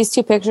because of these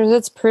two pictures,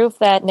 it's proof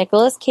that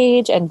Nicolas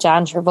Cage and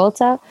John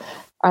Travolta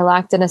are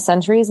locked in a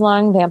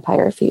centuries-long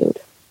vampire feud.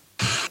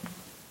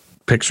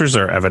 Pictures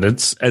are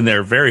evidence, and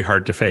they're very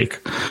hard to fake.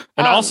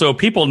 And also,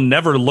 people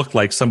never look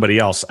like somebody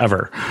else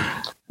ever.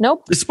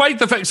 Nope. Despite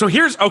the fact, so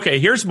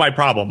here's my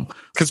problem.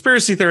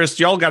 Conspiracy theorists,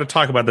 y'all got to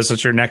talk about this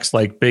at your next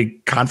like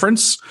big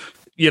conference,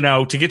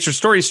 to get your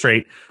story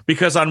straight.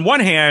 Because on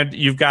one hand,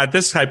 you've got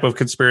this type of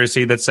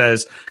conspiracy that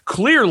says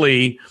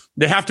clearly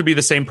they have to be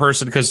the same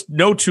person because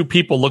no two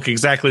people look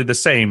exactly the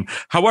same.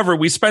 However,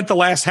 we spent the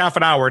last half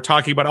an hour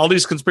talking about all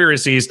these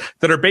conspiracies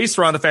that are based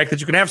around the fact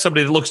that you can have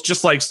somebody that looks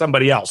just like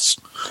somebody else.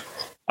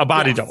 A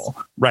body double,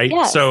 right?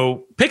 Yes.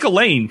 So pick a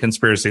lane,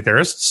 conspiracy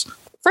theorists.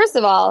 First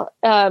of all,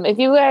 if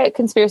you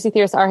conspiracy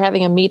theorists are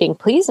having a meeting,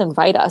 please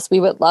invite us.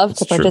 We would love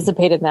to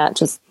participate in that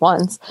just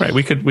once. Right.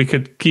 We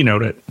could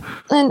keynote it.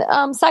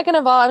 And second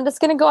of all, I'm just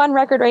going to go on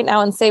record right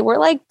now and say we're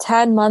like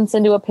 10 months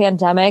into a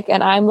pandemic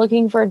and I'm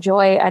looking for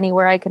joy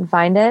anywhere I can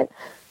find it.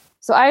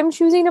 So I'm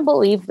choosing to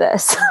believe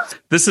this.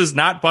 This is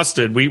not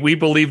busted. We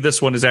believe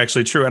this one is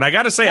actually true. And I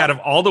got to say, out of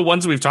all the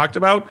ones we've talked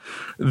about,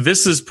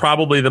 this is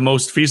probably the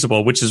most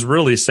feasible, which is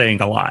really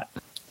saying a lot.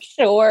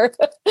 Sure.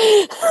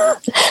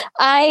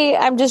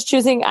 I'm just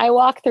choosing. I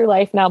walk through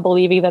life now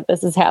believing that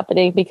this is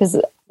happening because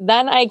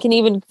then I can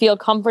even feel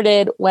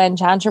comforted when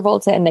John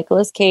Travolta and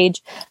Nicolas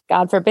Cage,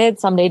 God forbid,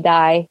 someday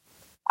die.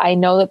 I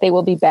know that they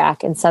will be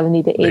back in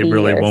 70 to 80 years. They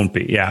really won't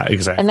be. Yeah,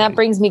 exactly. And that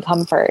brings me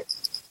comfort,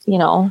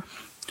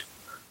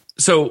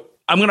 So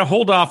I'm going to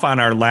hold off on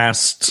our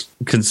last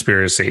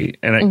conspiracy,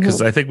 and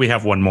because I think we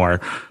have one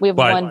more. We have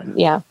one,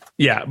 yeah.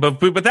 Yeah, but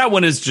that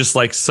one is just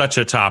like such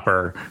a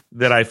topper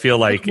that I feel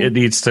like we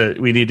need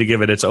to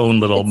give it its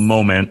own little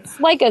moment. It's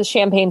like a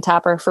champagne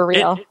topper for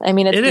real.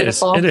 It's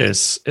beautiful. It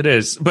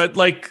is. But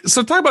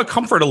so talk about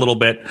comfort a little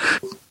bit.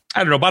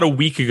 I don't know, about a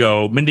week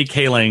ago, Mindy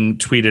Kaling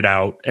tweeted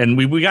out, and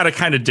we got to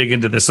kind of dig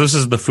into this. This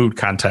is the food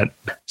content.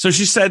 So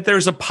she said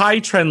there's a pie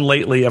trend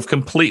lately of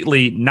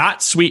completely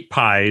not sweet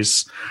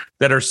pies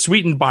that are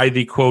sweetened by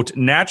the, quote,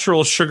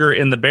 natural sugar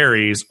in the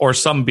berries or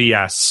some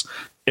BS.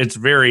 It's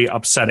very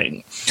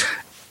upsetting.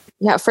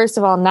 Yeah, first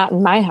of all, not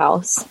in my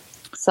house.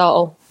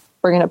 So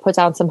we're going to put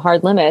down some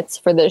hard limits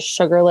for the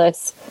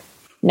sugarless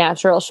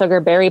natural sugar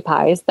berry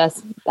pies. That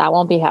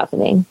won't be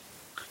happening.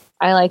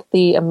 I like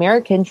the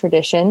American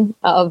tradition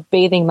of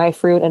bathing my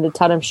fruit in a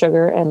ton of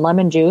sugar and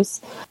lemon juice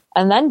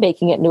and then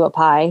baking it into a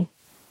pie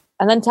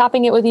and then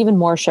topping it with even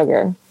more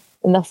sugar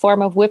in the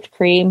form of whipped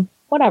cream,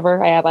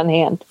 whatever I have on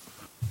hand.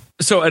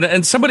 So, and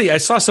I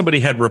saw somebody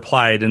had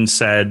replied and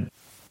said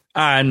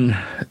on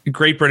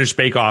Great British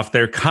Bake Off,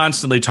 they're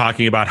constantly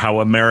talking about how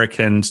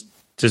American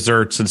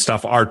desserts and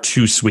stuff are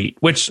too sweet,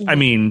 which I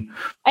mean,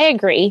 I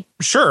agree.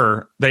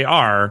 Sure, they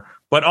are.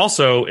 But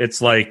also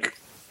it's like,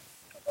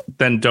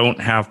 then don't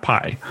have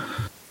pie.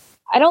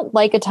 I don't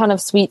like a ton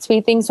of sweet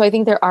things, so I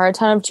think there are a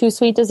ton of too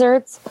sweet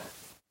desserts.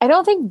 I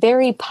don't think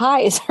berry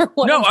pies are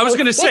one. No, I was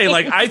going to say,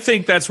 like, I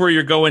think that's where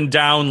you're going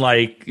down,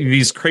 like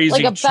these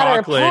crazy like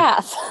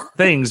chocolate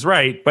things,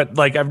 right? But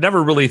like, I've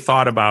never really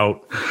thought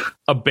about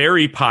a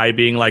berry pie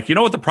being like, you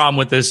know what the problem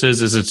with this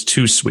is it's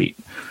too sweet.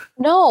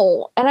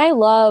 No, and I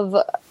love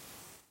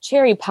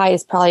cherry pie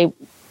is probably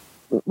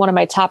one of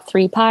my top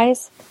 3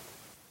 pies.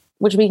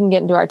 Which we can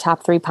get into our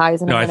top 3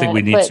 pies in a minute. I think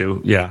we need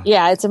to. Yeah.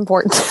 Yeah, it's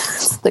important.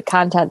 It's the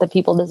content that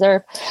people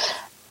deserve.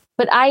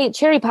 But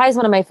cherry pie is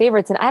one of my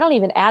favorites, and I don't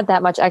even add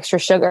that much extra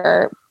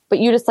sugar. But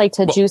you just like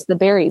to juice the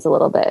berries a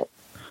little bit.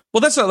 Well,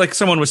 that's not like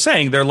someone was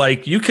saying. They're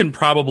like, you can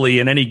probably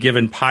in any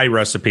given pie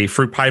recipe,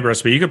 fruit pie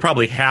recipe, you could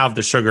probably have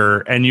the sugar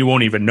and you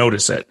won't even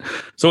notice it.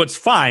 So it's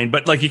fine.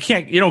 But like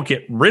you don't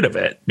get rid of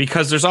it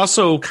because there's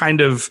also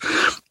kind of,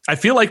 I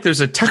feel like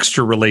there's a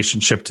texture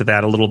relationship to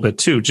that a little bit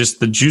too. Just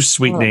the juice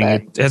sweetening,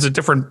 it has a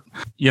different,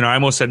 I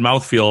almost said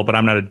mouthfeel, but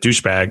I'm not a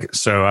douchebag.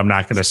 So I'm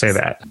not going to say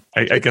that.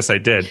 I guess I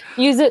did.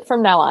 Use it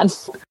from now on.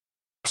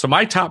 So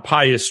my top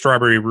pie is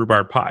strawberry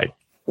rhubarb pie.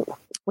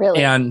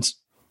 Really? And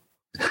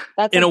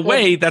in a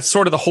way, that's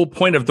sort of the whole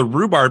point of the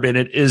rhubarb in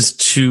it is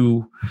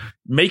to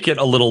make it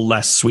a little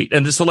less sweet.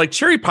 And so like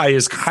cherry pie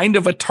is kind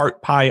of a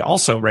tart pie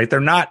also, right? They're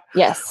not.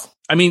 Yes.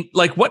 I mean,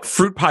 like what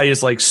fruit pie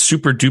is like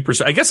super duper?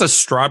 I guess a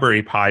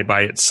strawberry pie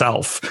by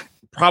itself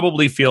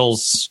probably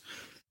feels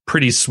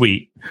pretty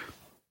sweet.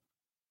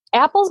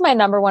 Apple's my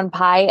number one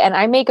pie, and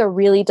I make a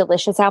really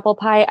delicious apple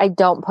pie. I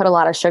don't put a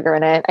lot of sugar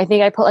in it. I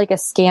think I put like a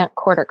scant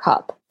quarter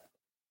cup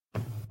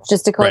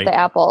just to coat the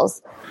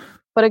apples.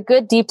 But a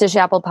good deep dish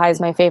apple pie is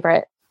my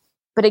favorite.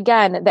 But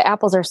again, the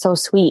apples are so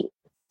sweet.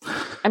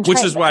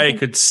 Which is why I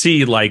could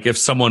see like if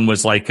someone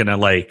was like going to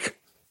like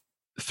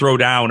throw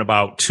down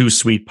about two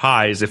sweet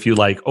pies, if you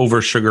like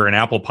over sugar an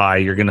apple pie,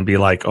 you're going to be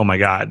like, oh my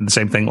God. And the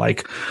same thing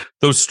like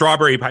those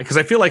strawberry pie. Because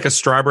I feel like a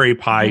strawberry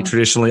pie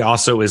traditionally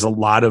also is a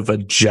lot of a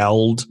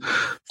gelled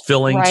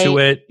filling to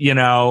it,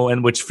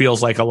 and which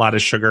feels like a lot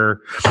of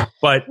sugar.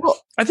 But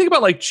I think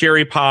about like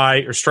cherry pie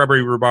or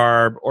strawberry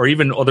rhubarb or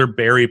even other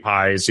berry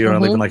pies,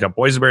 even like a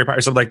boysenberry pie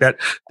or something like that.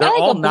 They're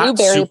all not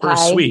super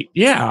sweet.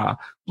 Yeah.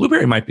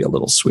 Blueberry might be a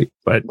little sweet,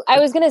 but I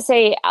was going to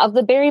say of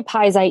the berry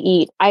pies I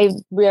eat, I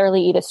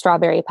rarely eat a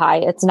strawberry pie.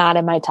 It's not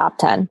in my top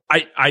 10.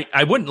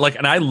 I wouldn't like,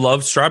 and I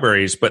love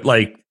strawberries, but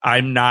like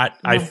I'm not,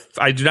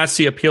 I do not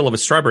see appeal of a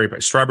strawberry pie.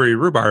 Strawberry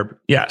rhubarb.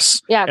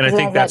 Yes. Yeah. And I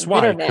think that's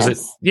why, because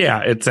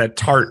it's that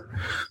tart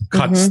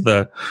cuts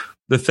the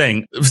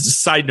thing.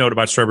 Side note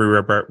about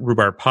strawberry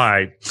rhubarb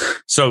pie.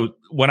 So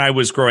when I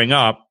was growing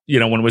up,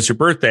 when it was your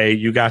birthday,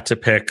 you got to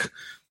pick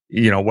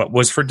what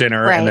was for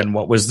dinner and then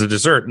what was the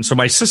dessert. And so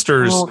my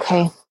sisters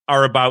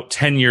are about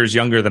 10 years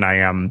younger than I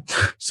am.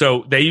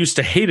 So they used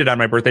to hate it on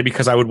my birthday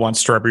because I would want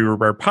strawberry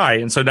rhubarb pie.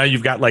 And so now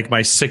you've got like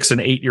my 6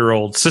 and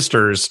 8-year-old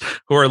sisters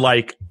who are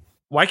like,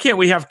 why can't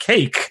we have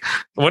cake?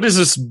 What is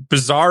this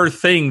bizarre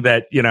thing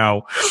that,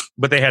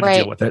 but they had to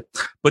deal with it.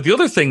 But the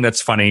other thing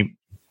that's funny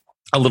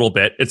a little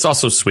bit, it's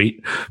also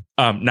sweet,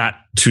 not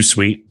too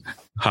sweet.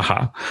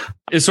 Haha.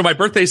 So my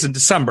birthday's in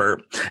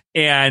December,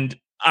 and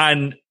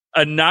on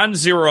a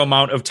non-zero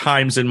amount of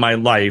times in my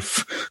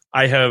life,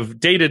 I have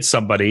dated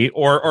somebody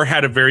or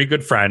had a very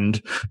good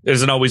friend. It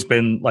hasn't always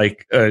been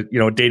like a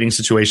dating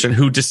situation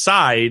who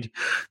decide,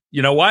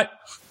 you know what?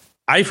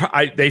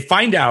 They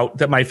find out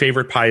that my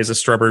favorite pie is a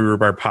strawberry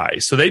rhubarb pie.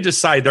 So they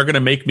decide they're going to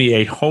make me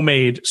a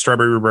homemade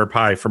strawberry rhubarb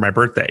pie for my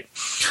birthday.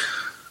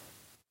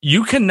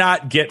 You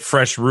cannot get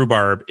fresh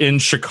rhubarb in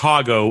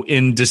Chicago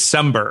in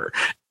December.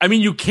 I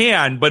mean, you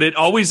can, but it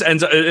always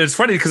ends. It's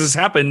funny because it's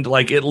happened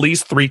like at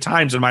least 3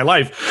 times in my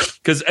life.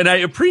 And I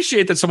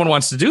appreciate that someone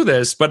wants to do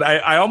this, but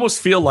I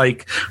almost feel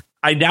like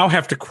I now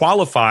have to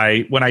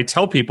qualify when I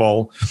tell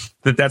people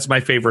that that's my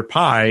favorite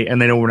pie and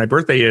they know when my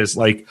birthday is.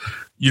 Like,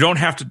 you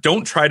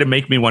don't try to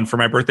make me one for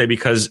my birthday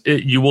because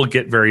you will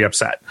get very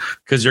upset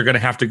because you're going to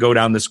have to go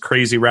down this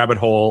crazy rabbit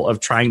hole of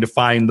trying to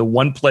find the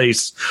one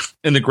place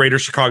in the greater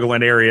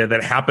Chicagoland area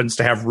that happens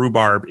to have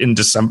rhubarb in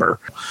December.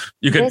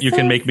 You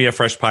can make me a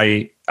fresh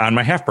pie on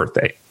my half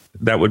birthday.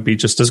 That would be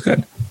just as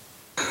good.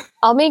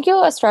 I'll make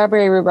you a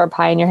strawberry rhubarb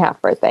pie on your half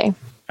birthday.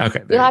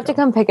 Okay. You'll have to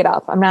come pick it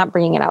up. I'm not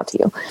bringing it out to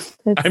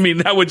you. I mean,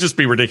 that would just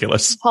be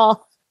ridiculous.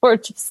 Paul,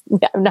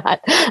 I'm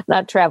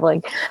not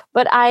traveling.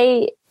 But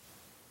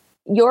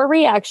your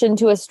reaction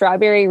to a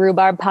strawberry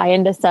rhubarb pie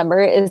in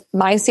December is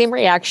my same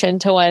reaction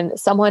to when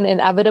someone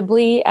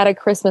inevitably at a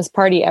Christmas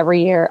party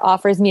every year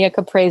offers me a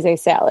caprese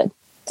salad.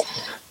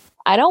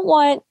 I don't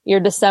want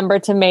your December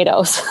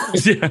tomatoes.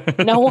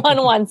 No one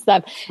wants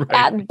them. Right.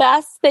 At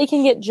best, they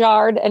can get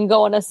jarred and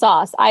go in a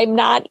sauce. I'm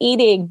not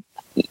eating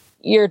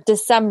your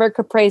December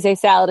caprese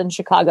salad in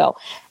Chicago.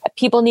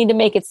 People need to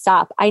make it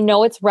stop. I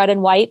know it's red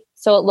and white,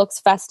 so it looks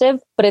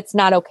festive, but it's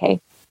not okay.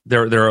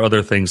 There are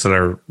other things that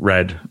are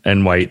red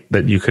and white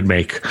that you could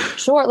make.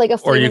 Sure, like a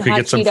or you could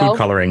get some food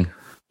coloring.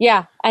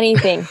 Yeah,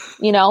 anything.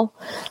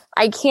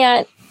 I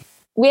can't.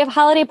 We have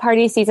holiday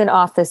party season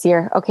off this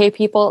year, okay,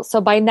 people? So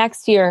by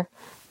next year,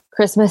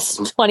 Christmas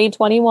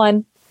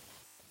 2021,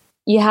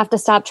 you have to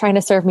stop trying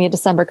to serve me a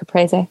December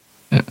caprese.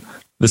 Yeah.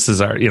 This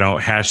is our,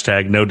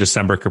 hashtag no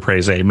December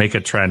caprese. Make a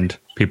trend,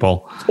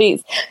 people.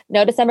 Please.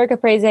 No December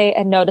caprese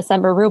and no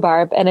December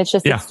rhubarb. And it's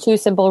 2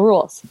 simple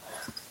rules.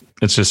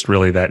 It's just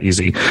really that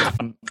easy.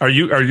 Are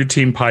you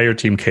team pie or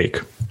team cake?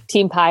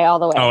 Team pie all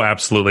the way. Oh,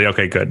 absolutely.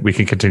 Okay, good. We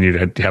can continue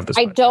to have this.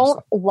 I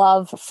don't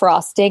love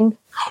frosting.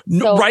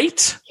 So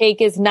right? Cake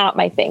is not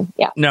my thing.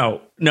 Yeah.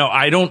 No, No,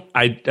 I don't.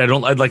 I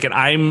don't like it.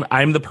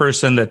 I'm the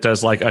person that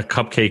does like a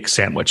cupcake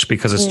sandwich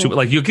because it's too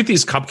like you get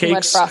these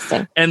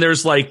cupcakes and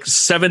there's like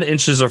 7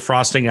 inches of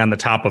frosting on the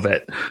top of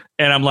it,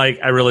 and I'm like,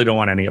 I really don't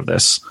want any of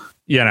this.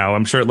 You know,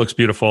 I'm sure it looks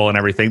beautiful and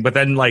everything, but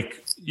then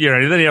like, you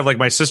know, then you have like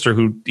my sister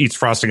who eats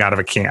frosting out of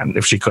a can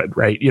if she could,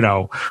 right? You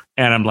know,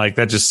 and I'm like,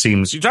 that just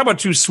seems, you talk about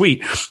too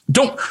sweet.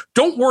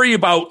 Don't worry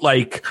about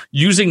like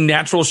using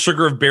natural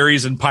sugar of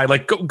berries and pie.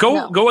 Like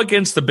go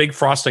against the big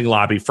frosting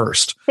lobby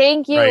first.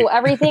 Thank you. Right?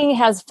 Everything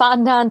has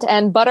fondant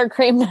and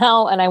buttercream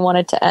now, and I want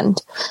it to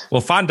end.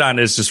 Well, fondant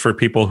is just for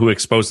people who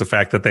expose the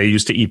fact that they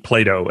used to eat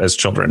Play-Doh as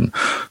children,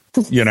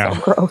 you know.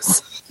 So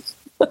gross.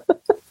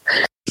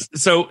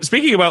 So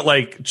speaking about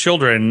like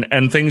children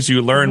and things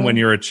you learn when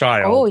you're a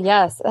child. Oh,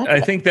 yes.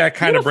 I think that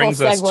kind of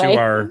brings us to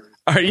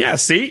our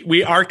see,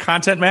 we are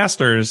content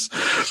masters.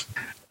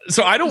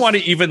 So I don't want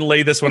to even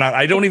lay this one out.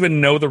 I don't even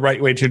know the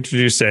right way to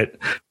introduce it,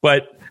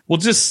 but we'll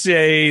just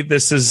say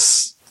this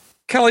is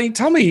Kelly.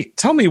 Tell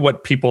me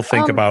what people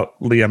think about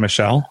Leah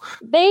Michele.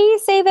 They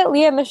say that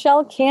Leah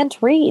Michele can't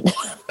read.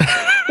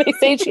 They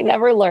say she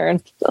never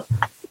learned.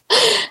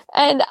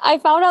 And I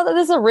found out that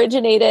this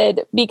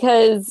originated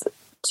because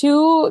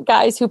 2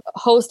 guys who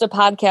host a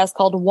podcast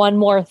called One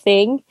More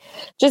Thing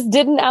just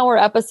did an hour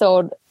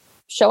episode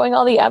showing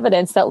all the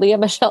evidence that Leah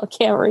Michele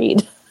can't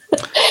read.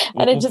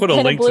 And we'll put a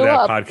link to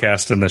that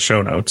podcast in the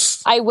show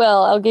notes. I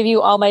will. I'll give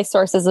you all my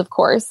sources, of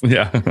course.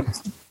 Yeah.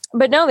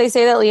 But no, they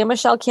say that Leah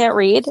Michele can't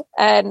read.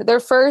 And their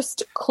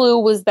first clue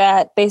was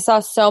that they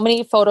saw so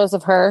many photos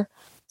of her,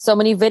 so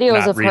many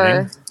videos of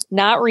her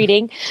not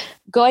reading,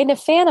 going to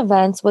fan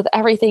events with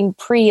everything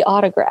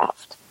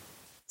pre-autographed.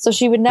 So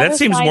she would never. That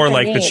seems sign more her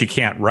like name. that she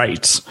can't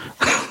write.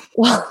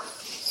 Well,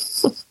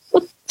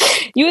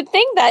 you would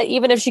think that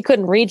even if she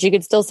couldn't read, she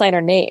could still sign her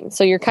name.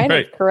 So you're kind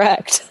of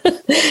correct.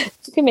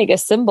 You can make a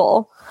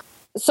symbol.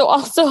 So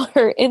also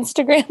her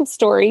Instagram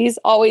stories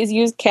always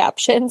use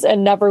captions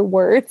and never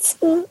words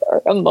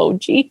or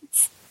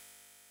emojis.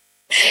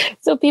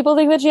 So people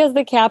think that she has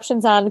the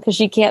captions on because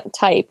she can't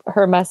type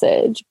her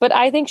message. But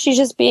I think she's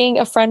just being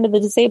a friend of the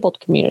disabled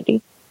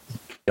community.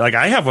 Like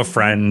I have a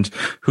friend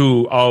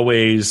who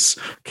always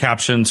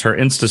captions her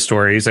Insta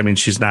stories. I mean,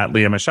 she's not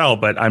Leah Michele,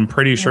 but I'm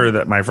pretty sure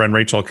that my friend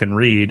Rachel can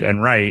read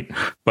and write,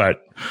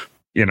 but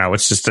you know,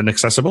 it's just an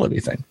accessibility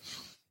thing.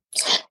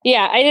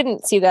 Yeah, I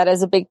didn't see that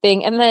as a big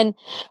thing. And then,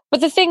 but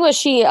the thing was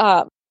she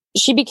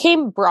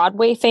became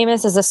Broadway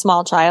famous as a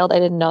small child. I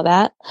didn't know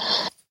that.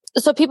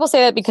 So people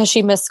say that because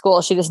she missed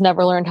school, she just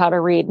never learned how to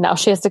read. Now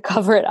she has to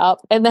cover it up.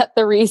 And that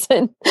the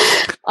reason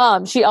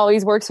she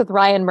always works with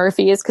Ryan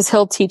Murphy is because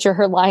he'll teach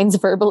her lines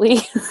verbally.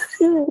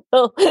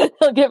 he'll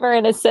give her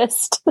an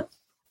assist.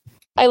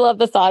 I love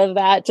the thought of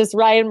that. Just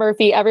Ryan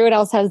Murphy. Everyone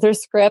else has their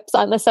scripts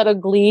on the set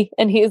of Glee.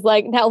 And he's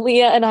like, now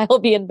Leah and I will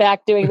be in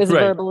back doing this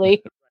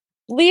verbally.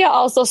 Leah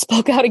also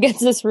spoke out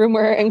against this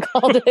rumor and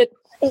called it,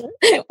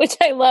 which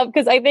I love,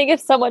 because I think if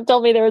someone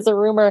told me there was a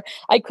rumor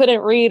I couldn't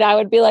read, I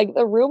would be like,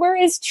 the rumor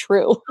is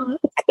true.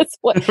 Because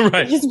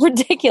it's just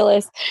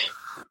ridiculous.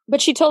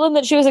 But she told him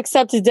that she was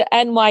accepted to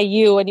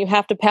NYU and you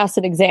have to pass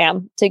an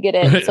exam to get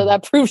in. So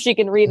that proves she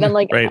can read. And I'm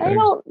like, I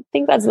don't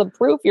think that's the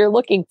proof you're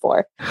looking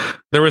for.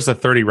 There was a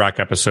 30 Rock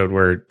episode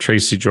where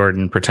Tracy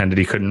Jordan pretended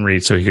he couldn't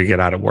read so he could get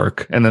out of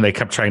work. And then they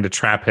kept trying to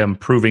trap him,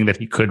 proving that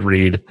he could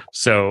read.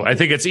 So I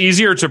think it's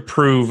easier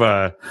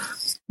to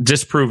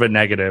disprove a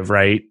negative,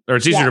 right? Or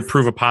it's easier to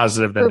prove a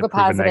positive than to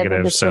prove a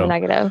negative. So,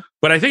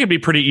 but I think it'd be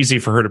pretty easy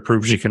for her to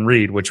prove she can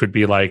read, which would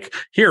be like,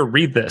 here,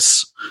 read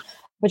this.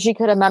 But she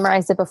could have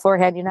memorized it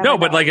beforehand. You know.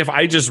 But like if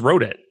I just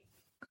wrote it,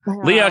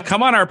 Leah,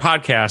 come on our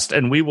podcast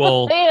and we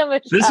will.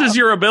 This is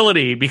your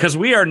ability because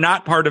we are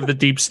not part of the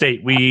deep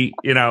state. We,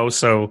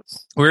 so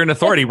we're an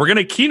authority. We're going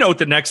to keynote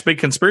the next big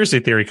conspiracy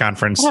theory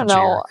conference. I don't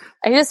know.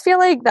 I just feel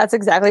like that's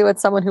exactly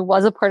what someone who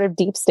was a part of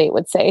deep state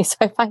would say. So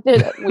I find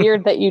it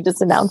weird that you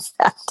just announced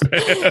that.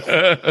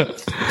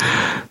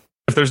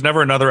 If there's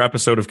never another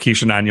episode of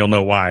Keisha on, you'll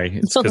know why.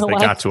 It's because they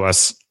got to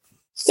us.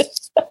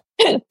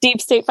 Deep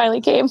state finally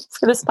came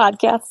for this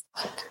podcast.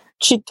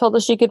 She told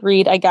us she could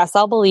read. I guess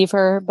I'll believe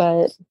her,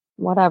 but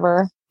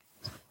whatever.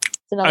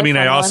 I mean,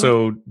 I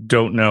also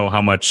don't know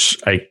how much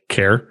I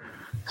care.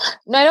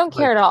 No, I don't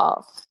care at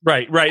all.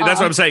 Right.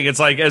 That's what I'm saying. It's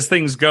like, as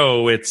things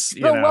go, it's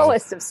the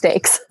lowest of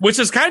stakes. Which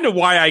is kind of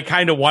why I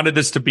kind of wanted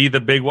this to be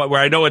the big one,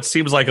 where I know it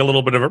seems like a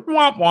little bit of a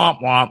womp,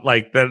 womp, womp,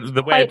 like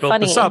the way I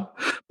built this up.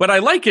 But I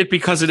like it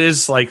because it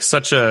is like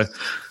such a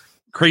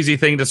crazy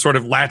thing to sort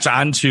of latch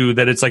onto,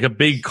 that it's like a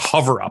big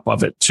cover up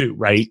of it too,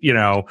 right?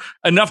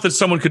 Enough that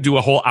someone could do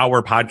a whole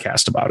hour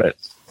podcast about it.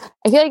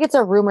 I feel like it's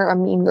a rumor a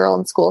mean girl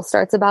in school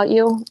starts about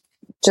you,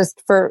 just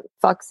for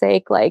fuck's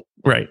sake, like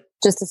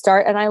just to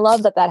start. And I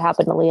love that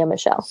happened to Leah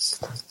Michele.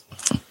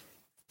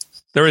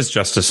 There is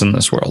justice in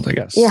this world, I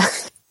guess. Yeah.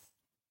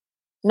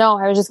 No,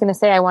 I was just going to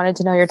say I wanted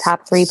to know your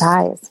top 3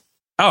 pies.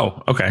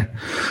 Oh, okay.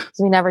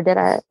 We never did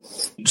it.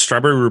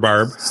 Strawberry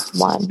rhubarb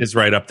is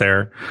right up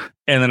there.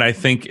 And then I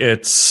think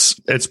it's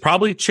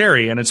probably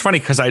cherry. And it's funny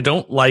because I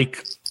don't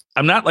like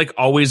I'm not like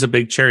always a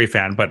big cherry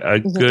fan, but a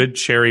good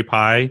cherry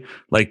pie,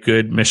 like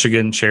good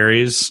Michigan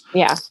cherries.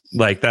 Yeah.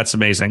 Like that's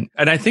amazing.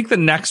 And I think the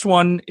next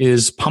one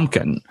is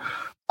pumpkin.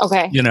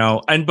 Okay. You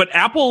know, but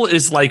apple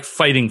is like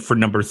fighting for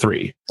number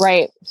 3.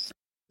 Right.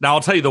 Now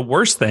I'll tell you the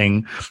worst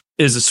thing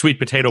is a sweet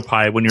potato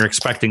pie when you're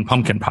expecting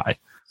pumpkin pie.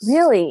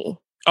 Really?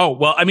 Oh,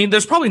 well, I mean,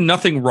 there's probably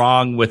nothing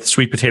wrong with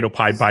sweet potato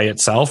pie by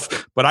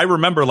itself, but I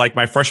remember like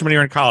my freshman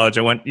year in college,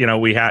 I went,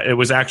 it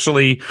was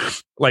actually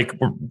like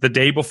the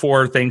day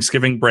before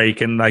Thanksgiving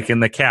break, and like in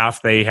the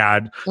CAF, they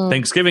had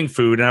Thanksgiving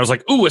food, and I was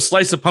like, ooh, a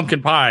slice of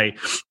pumpkin pie.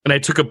 And I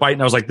took a bite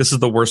and I was like, this is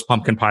the worst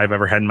pumpkin pie I've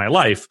ever had in my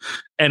life.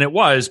 And it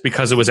was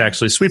because it was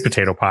actually sweet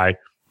potato pie.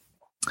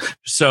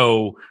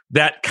 So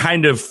that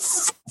kind of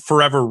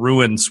forever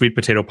ruined sweet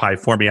potato pie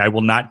for me. I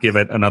will not give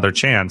it another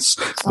chance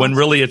when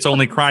really its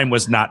only crime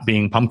was not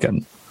being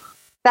pumpkin.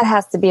 That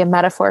has to be a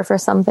metaphor for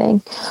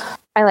something.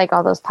 I like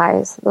all those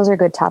pies. Those are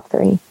good top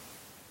 3.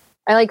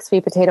 I like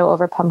sweet potato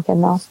over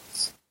pumpkin though.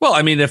 Well,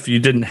 I mean, if you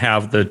didn't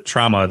have the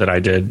trauma that I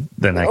did,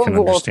 then I can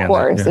understand. Of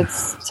course, that. Yeah.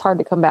 It's hard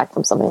to come back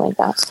from something like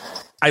that.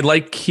 I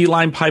like key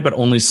lime pie, but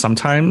only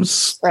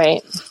sometimes.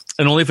 Right.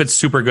 And only if it's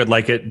super good,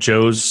 like at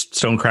Joe's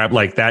Stone Crab,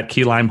 like that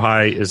key lime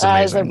pie is amazing.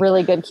 That is a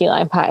really good key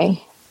lime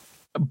pie.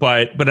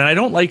 But I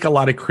don't like a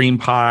lot of cream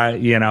pie,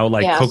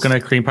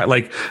 coconut cream pie,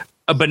 like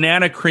a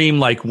banana cream,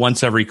 like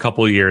once every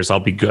couple of years,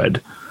 I'll be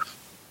good.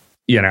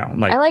 I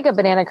like a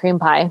banana cream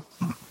pie.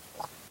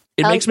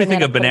 It makes me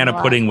think of banana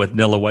pudding with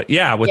Nilla,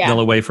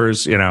 Nilla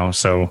wafers,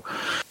 so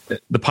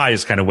the pie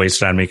is kind of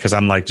wasted on me because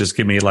I'm like, just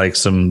give me like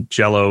some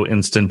Jell-O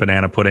instant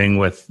banana pudding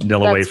with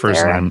Nilla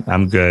wafers fair. And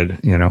I'm good,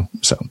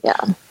 so. Yeah.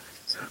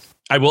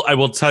 I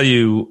will tell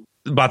you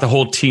about the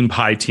whole team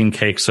pie, team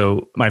cake.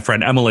 So my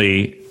friend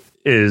Emily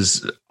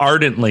is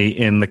ardently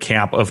in the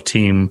camp of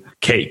team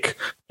cake.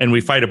 And we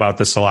fight about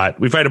this a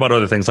lot. We fight about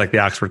other things like the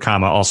Oxford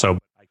comma also.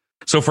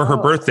 So for her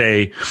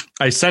birthday,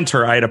 I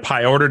had a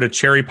pie. I ordered a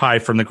cherry pie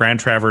from the Grand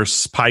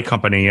Traverse Pie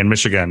Company in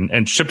Michigan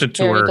and shipped it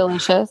to her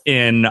delicious.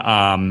 in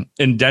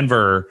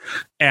Denver.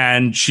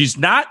 And she's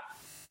not,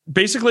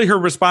 basically her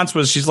response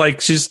was, she's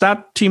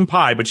not team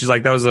pie, but she's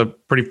like, that was a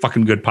pretty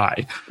fucking good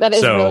pie. That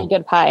is really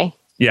good pie.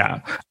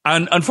 Yeah.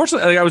 And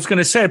unfortunately, I was going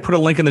to say, I put a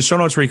link in the show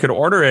notes where you could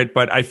order it,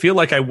 but I feel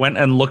like I went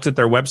and looked at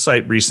their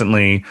website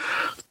recently,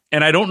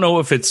 and I don't know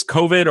if it's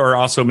COVID or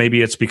also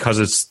maybe it's because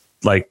it's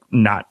like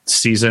not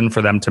season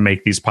for them to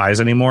make these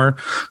pies anymore.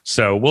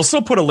 So we'll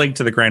still put a link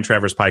to the Grand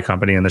Traverse Pie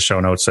Company in the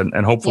show notes, and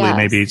hopefully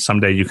maybe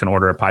someday you can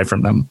order a pie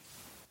from them.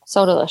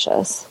 So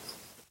delicious.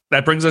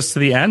 That brings us to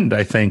the end,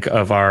 I think,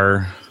 of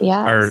our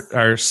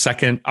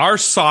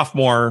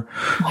sophomore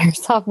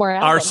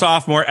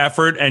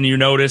effort. And you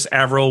notice,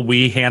 Avril,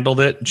 we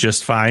handled it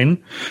just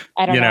fine.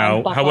 I don't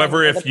know.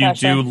 However, if you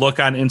do look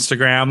on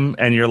Instagram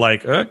and you're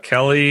like,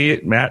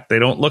 Kelly, Matt, they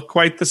don't look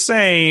quite the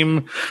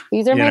same.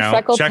 These are my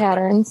freckle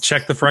patterns.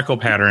 Check the freckle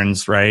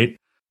patterns, right?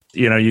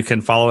 You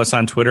can follow us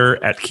on Twitter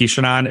at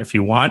Kishanon if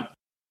you want.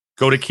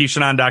 Go to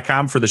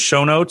Kishanon.com for the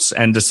show notes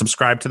and to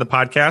subscribe to the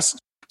podcast.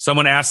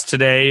 Someone asked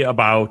today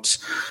about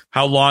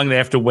how long they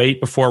have to wait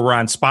before we're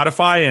on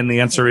Spotify, and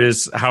the answer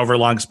is however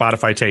long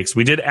Spotify takes.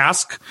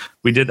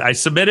 I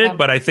submitted,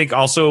 but I think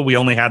also we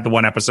only had the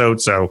one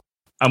episode, so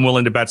I'm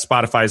willing to bet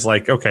Spotify's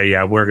like, okay,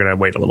 yeah, we're going to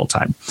wait a little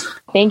time.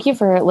 Thank you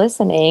for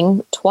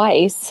listening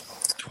twice.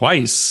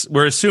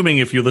 We're assuming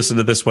if you listen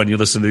to this one, you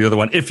listen to the other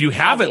one. If you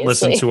haven't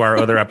listened to our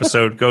other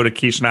episode, go to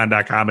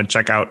Kishanon.com and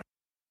check out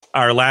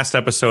our last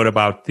episode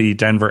about the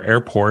Denver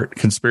airport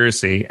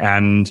conspiracy.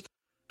 And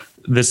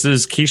this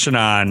is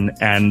Kishanon,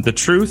 and the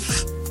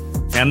truth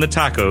and the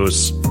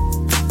tacos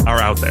are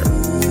out there.